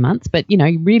after 2 months, but,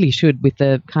 you really should, with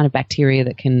the kind of bacteria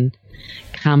that can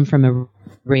come from a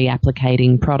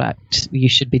reapplicating product, you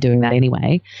should be doing that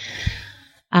anyway.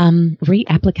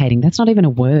 Reapplicating, that's not even a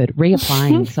word.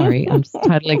 Reapplying, sorry. I'm just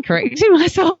totally correcting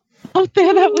myself. Oh,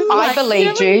 there, that was I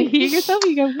believed you. You hear yourself,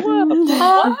 you go, whoa,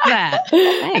 what's that?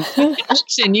 Thanks.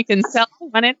 You can sell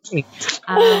on anything.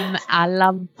 I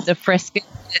love the Fresca.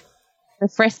 The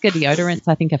Fresca deodorants,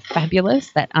 I think, are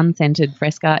fabulous. That unscented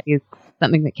Fresca is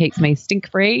something that keeps me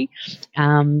stink-free.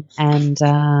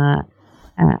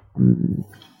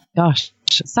 Gosh,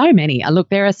 so many. Look,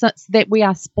 there are that we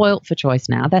are spoilt for choice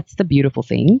now. That's the beautiful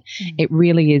thing. It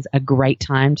really is a great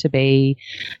time to be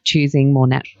choosing more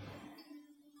natural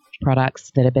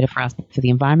products that are better for us, for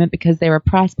the environment, because there are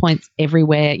price points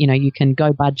everywhere. You can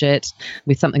go budget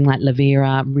with something like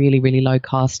Levera, really, really low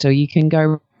cost, or you can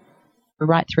go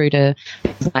right through to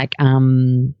like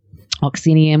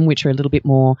Oxinium, which are a little bit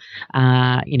more,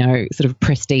 sort of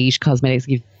prestige cosmetics,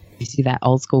 give you that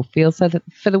old school feel. So that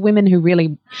for the women who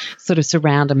really sort of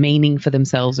surround a meaning for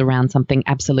themselves around something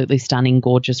absolutely stunning,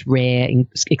 gorgeous, rare,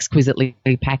 exquisitely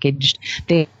packaged,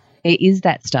 there is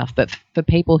that stuff. But for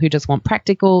people who just want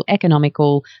practical,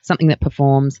 economical, something that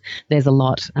performs, there's a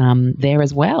lot there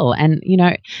as well. And,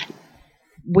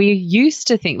 we used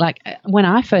to think, like when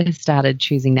I first started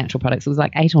choosing natural products, it was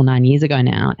like 8 or 9 years ago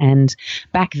now. And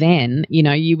back then,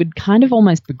 you would kind of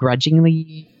almost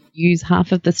begrudgingly use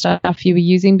half of the stuff you were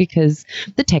using because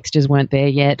the textures weren't there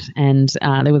yet. And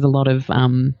there was a lot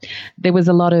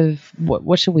of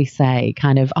what shall we say,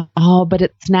 kind of, but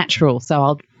it's natural, so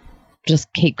I'll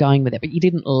just keep going with it. But you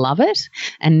didn't love it.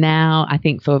 And now I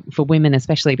think for women,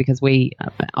 especially because we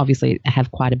obviously have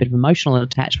quite a bit of emotional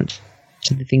attachment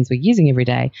to the things we're using every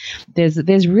day,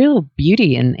 there's real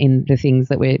beauty in the things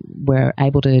that we're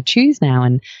able to choose now,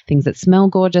 and things that smell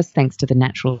gorgeous thanks to the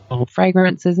natural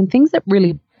fragrances, and things that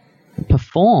really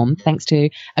perform thanks to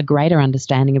a greater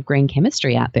understanding of green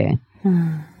chemistry out there.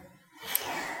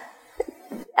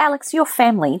 Alex, your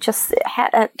family, just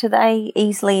do they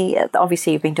easily,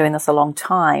 obviously you've been doing this a long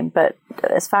time, but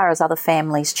as far as other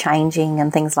families changing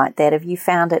and things like that, have you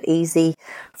found it easy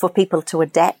for people to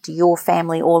adapt to your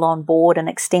family all on board and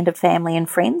extended family and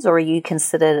friends, or are you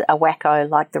considered a wacko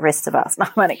like the rest of us? No,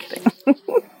 I'm only kidding.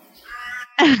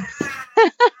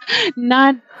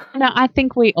 No, I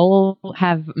think we all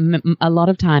have a lot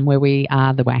of time where we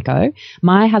are the wacko.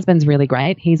 My husband's really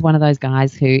great. He's one of those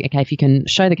guys who, okay, if you can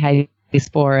show the case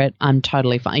for it, I'm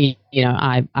totally fine.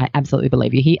 I absolutely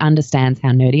believe you. He understands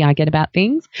how nerdy I get about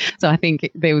things. So I think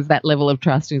there was that level of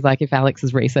trust. He's like, if Alex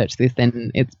has researched this,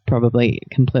 then it's probably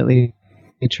completely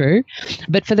true.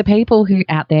 But for the people who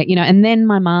out there, and then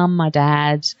my mum, my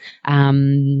dad,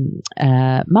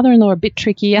 mother-in-law, a bit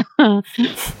trickier. But,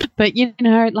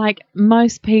 like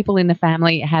most people in the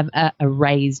family have a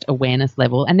raised awareness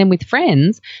level. And then with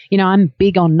friends, I'm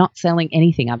big on not selling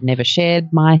anything. I've never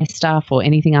shared my stuff or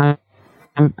anything I'm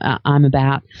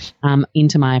about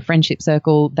into my friendship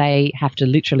circle. They have to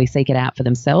literally seek it out for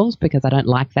themselves, because I don't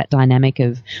like that dynamic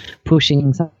of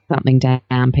pushing something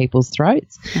down people's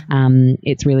throats.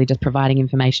 It's really just providing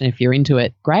information. If you're into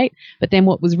it, great. But then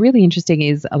what was really interesting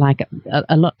is like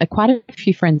quite a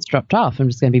few friends dropped off. I'm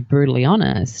just going to be brutally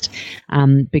honest,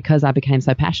 because I became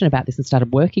so passionate about this and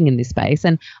started working in this space.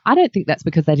 And I don't think that's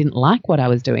because they didn't like what I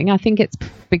was doing. I think it's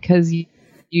because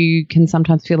you can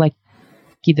sometimes feel like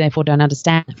you therefore don't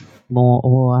understand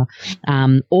more,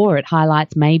 or it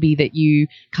highlights maybe that you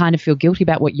kind of feel guilty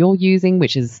about what you're using,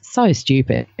 which is so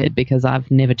stupid, because I've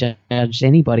never judged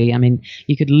anybody. I mean,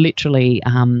 you could literally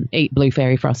eat blue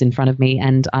fairy frost in front of me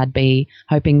and I'd be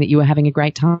hoping that you were having a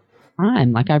great time.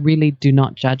 Like, I really do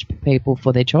not judge people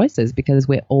for their choices, because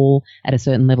we're all at a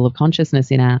certain level of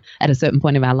consciousness at a certain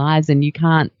point of our lives, and you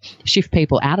can't shift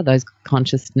people out of those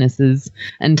consciousnesses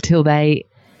until they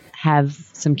have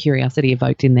some curiosity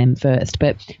evoked in them first.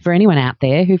 But for anyone out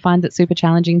there who finds it super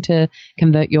challenging to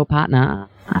convert your partner,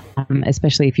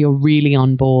 especially if you're really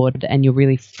on board and you're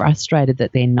really frustrated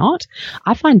that they're not,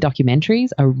 I find documentaries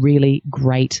a really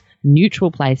great neutral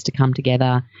place to come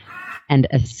together and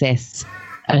assess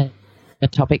a a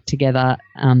topic together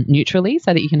neutrally,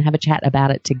 so that you can have a chat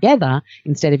about it together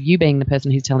instead of you being the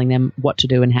person who's telling them what to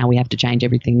do and how we have to change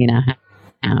everything in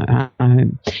our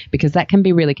home, because that can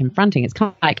be really confronting. It's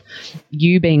kind of like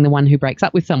you being the one who breaks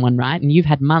up with someone, right? And you've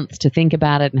had months to think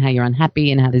about it and how you're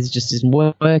unhappy and how this just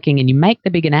isn't working, and you make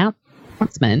the big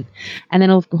announcement, and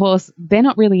then of course they're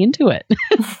not really into it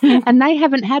and they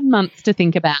haven't had months to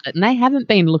think about it, and they haven't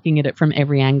been looking at it from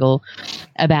every angle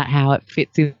about how it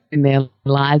fits in their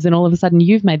lives, and all of a sudden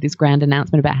you've made this grand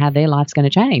announcement about how their life's going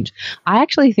to change. I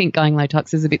actually think Going Low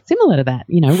Tox is a bit similar to that.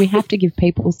 We have to give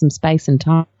people some space and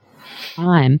time,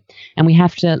 and we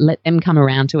have to let them come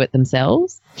around to it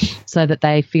themselves so that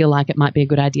they feel like it might be a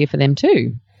good idea for them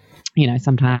too.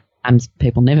 Sometimes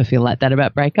people never feel like that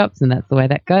about breakups, and that's the way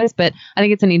that goes. But I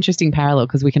think it's an interesting parallel,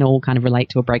 because we can all kind of relate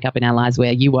to a breakup in our lives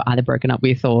where you were either broken up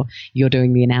with or you're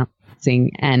doing the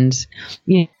announcing, and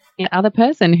the other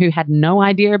person who had no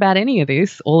idea about any of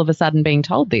this, all of a sudden being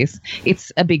told this.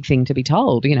 It's a big thing to be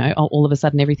told, all of a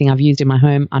sudden everything I've used in my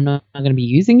home, I'm not going to be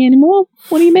using anymore.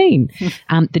 What do you mean?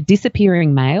 The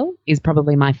Disappearing Male is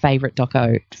probably my favourite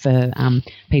doco for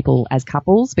people as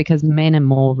couples, because men are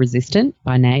more resistant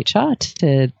by nature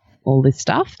to all this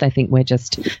stuff. They think we're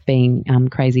just being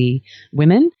crazy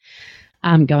women,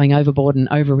 going overboard and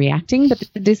overreacting. But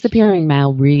the Disappearing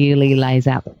Male really lays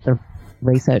out the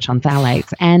research on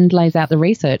phthalates and lays out the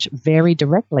research very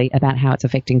directly about how it's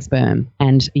affecting sperm.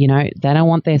 And, they don't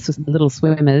want their little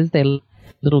swimmers, their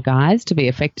little guys, to be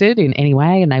affected in any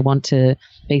way, and they want to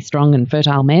be strong and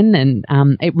fertile men, and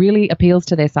it really appeals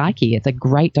to their psyche. It's a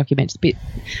great document. It's a bit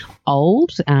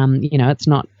old, it's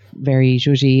not very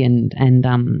zhuzhy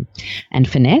and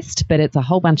finessed, but it's a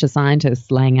whole bunch of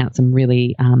scientists laying out some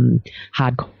really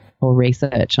hardcore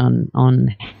research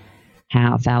on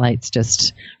how phthalates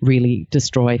just really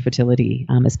destroy fertility,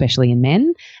 especially in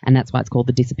men, and that's why it's called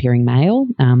The Disappearing Male.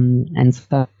 And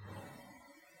so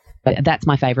that's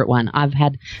my favourite one. I've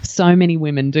had so many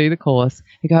women do the course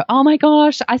who go, oh my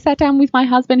gosh, I sat down with my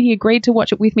husband, he agreed to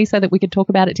watch it with me so that we could talk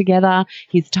about it together.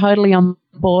 He's totally on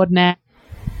board now.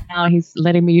 He's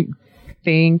letting me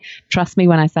sing. Trust me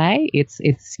when I say it's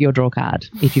your draw card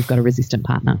if you've got a resistant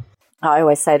partner. I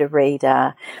always say to read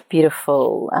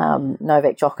beautiful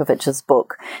Novak Djokovic's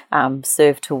book,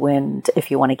 Serve to Win,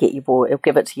 if you want to get your boy,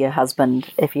 give it to your husband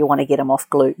if you want to get him off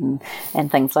gluten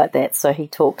and things like that. So he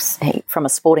talks, from a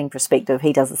sporting perspective,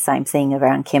 he does the same thing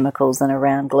around chemicals and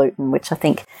around gluten, which I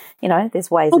think, there's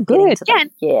ways of getting to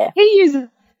them. Yeah. He uses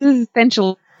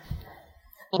essential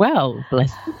well,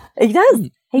 bless him. He does.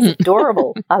 He's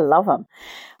adorable. I love him.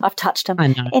 I've touched him. I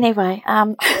know. Anyway,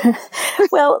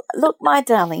 well, look, my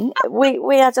darling,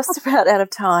 we are just about out of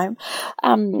time.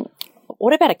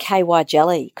 What about a KY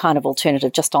jelly kind of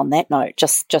alternative, just on that note,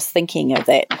 just thinking of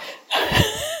that?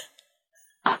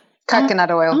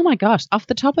 Coconut oil. Oh, my gosh. Off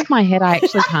the top of my head, I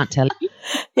actually can't tell you.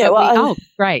 Yeah, well,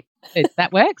 great.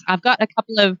 That works. I've got a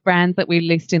couple of brands that we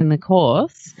list in the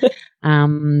course.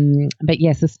 But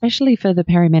yes, especially for the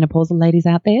perimenopausal ladies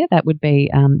out there, that would be,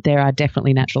 there are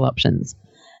definitely natural options.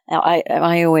 Now,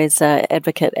 I always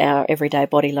advocate our everyday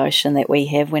body lotion that we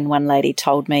have. When one lady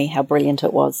told me how brilliant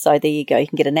it was, so there you go. You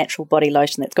can get a natural body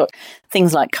lotion that's got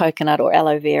things like coconut or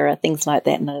aloe vera, things like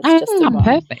that, and it's just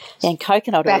perfect. And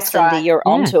coconut oil, That's Cindy, right. you're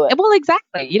onto it. Well,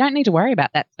 exactly. You don't need to worry about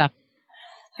that stuff.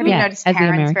 Have you noticed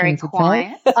Karen's very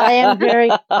quiet? I am very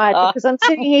quiet because I'm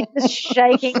sitting here just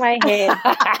shaking my head.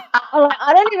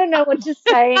 I don't even know what to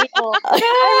say anymore. I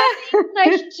had the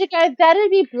inclination to go,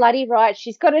 that'd be bloody right.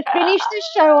 She's got to finish the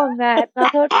show on that. And I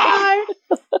thought,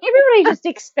 no, everybody just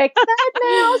expects that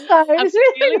now, so there's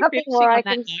really nothing more I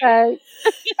can say.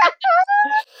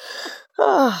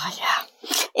 Oh,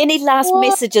 yeah. Any last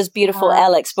messages, beautiful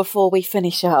Alex, before we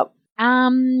finish up?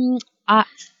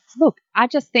 Look, I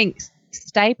just think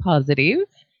stay positive.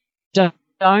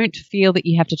 Don't feel that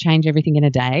you have to change everything in a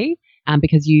day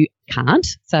because you can't.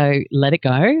 So let it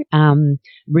go.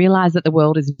 Realize that the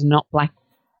world is not black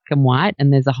and white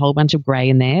and there's a whole bunch of grey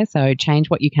in there. So change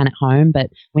what you can at home.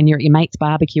 But when you're at your mate's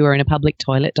barbecue or in a public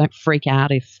toilet, don't freak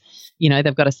out if,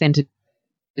 they've got a scented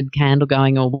candle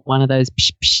going or one of those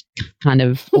psh, psh kind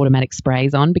of automatic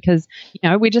sprays on, because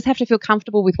we just have to feel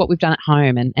comfortable with what we've done at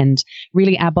home, and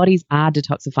really our bodies are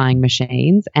detoxifying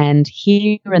machines, and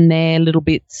here and there little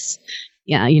bits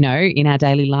in our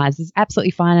daily lives is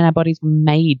absolutely fine, and our bodies were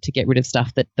made to get rid of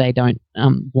stuff that they don't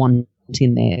want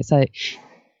in there. So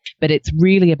but it's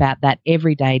really about that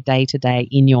everyday, day-to-day,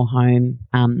 in your home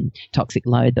toxic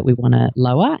load that we want to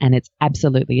lower, and it's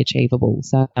absolutely achievable.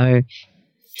 So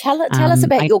Tell us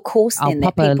about your course then,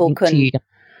 that people can.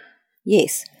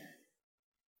 Yes.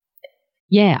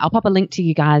 Yeah, I'll pop a link to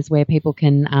you guys where people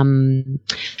can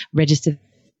register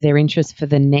their interest for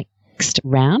the next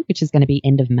round, which is going to be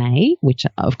end of May, which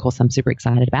of course I'm super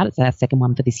excited about. It's our second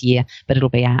one for this year, but it'll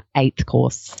be our 8th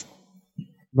course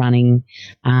running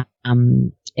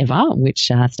ever,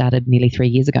 which started nearly 3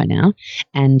 years ago now.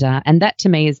 And that to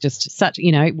me is just such,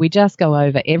 we just go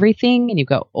over everything, and you've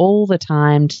got all the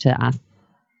time to ask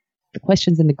the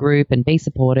questions in the group and be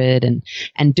supported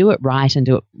and do it right, and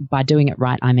by doing it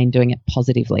right, I mean doing it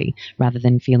positively rather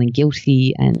than feeling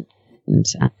guilty and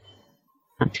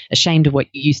ashamed of what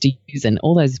you used to use and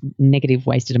all those negative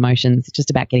wasted emotions. It's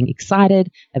just about getting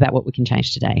excited about what we can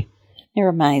change today. You're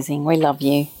amazing. We love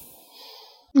you.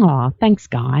 Oh, thanks,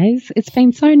 guys. It's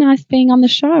been so nice being on the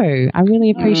show. I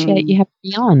really appreciate you having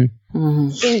me on.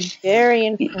 It's been very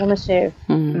informative.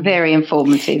 Very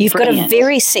informative. You've got a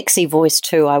very sexy voice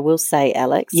too, I will say,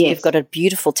 Alex. Yes. You've got a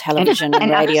beautiful television and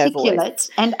radio voice.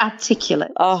 And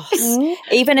articulate. Oh,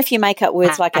 even if you make up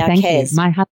words like our Kaz.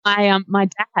 My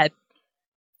dad.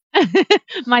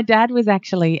 My dad was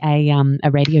actually a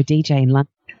radio DJ in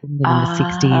London in the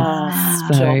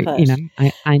 60s. So,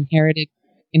 I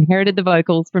inherited the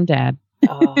vocals from Dad.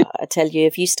 I tell you,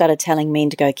 if you started telling men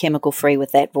to go chemical free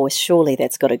with that voice, surely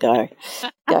that's got to go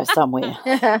somewhere.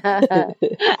 That's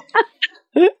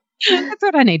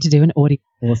what I need to do, an audio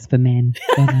course for men.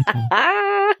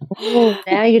 Now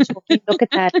you're talking. Look at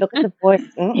that. Look at the voice.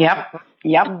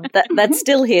 Yep. That's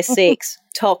still here. Sex.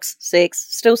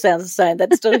 Still sounds the same.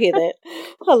 That's still here. That.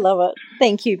 I love it.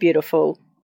 Thank you, beautiful.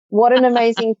 What an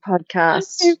amazing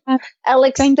podcast.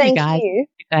 Alex, thank you.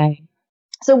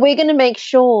 So we're going to make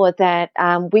sure that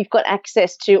we've got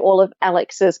access to all of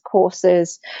Alex's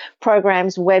courses,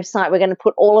 programs, website. We're going to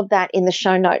put all of that in the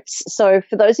show notes. So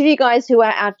for those of you guys who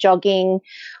are out jogging,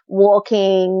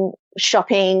 walking,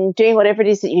 shopping, doing whatever it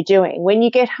is that you're doing, when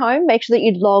you get home, make sure that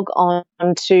you log on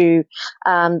to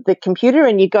the computer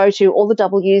and you go to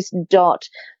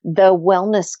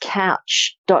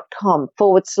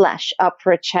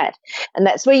allthewellnesscouch.com/up-for-a-chat. And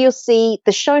that's where you'll see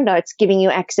the show notes giving you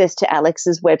access to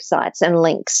Alex's websites and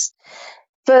links.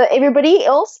 For everybody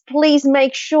else, please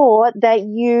make sure that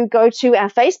you go to our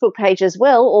Facebook page as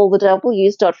well,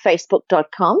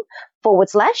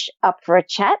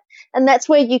 allthews.facebook.com/up-for-a-chat. And that's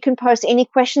where you can post any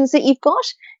questions that you've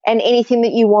got and anything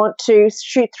that you want to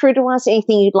shoot through to us,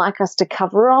 anything you'd like us to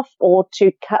cover off or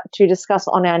to discuss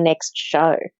on our next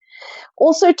show.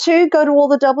 Also, too, go to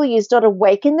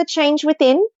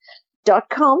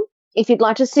allthews.awakenthechangewithin.com if you'd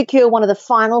like to secure one of the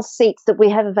final seats that we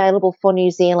have available for New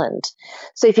Zealand.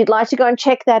 So if you'd like to go and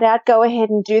check that out, go ahead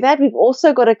and do that. We've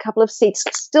also got a couple of seats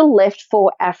still left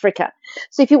for Africa.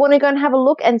 So if you want to go and have a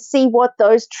look and see what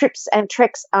those trips and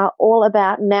treks are all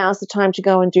about, now's the time to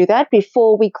go and do that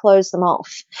before we close them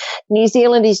off. New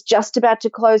Zealand is just about to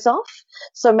close off,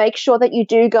 so make sure that you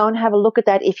do go and have a look at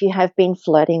that if you have been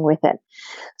flirting with it.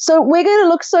 So we're going to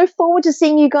look so forward to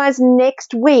seeing you guys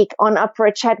next week on Up for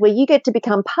a Chat, where you get to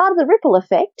become part of the ripple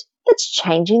effect that's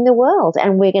changing the world,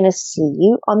 and we're going to see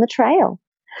you on the trail.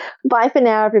 Bye for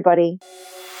now, everybody.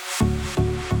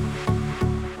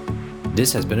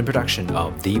 This has been a production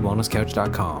of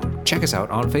TheWellnessCouch.com. Check us out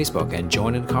on Facebook and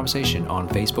join in the conversation on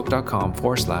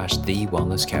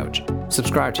Facebook.com/TheWellnessCouch.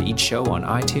 Subscribe to each show on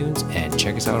iTunes and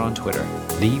check us out on Twitter.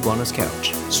 The Wellness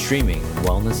Couch, streaming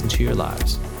wellness into your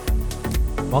lives.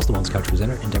 Whilst the Wellness Couch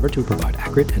presenter endeavor to provide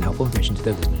accurate and helpful information to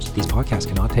their listeners, these podcasts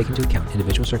cannot take into account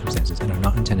individual circumstances and are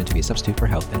not intended to be a substitute for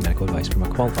health and medical advice from a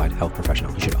qualified health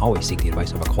professional. You should always seek the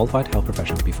advice of a qualified health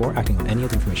professional before acting on any of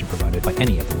the information provided by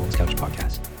any of the Wellness Couch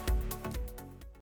podcasts.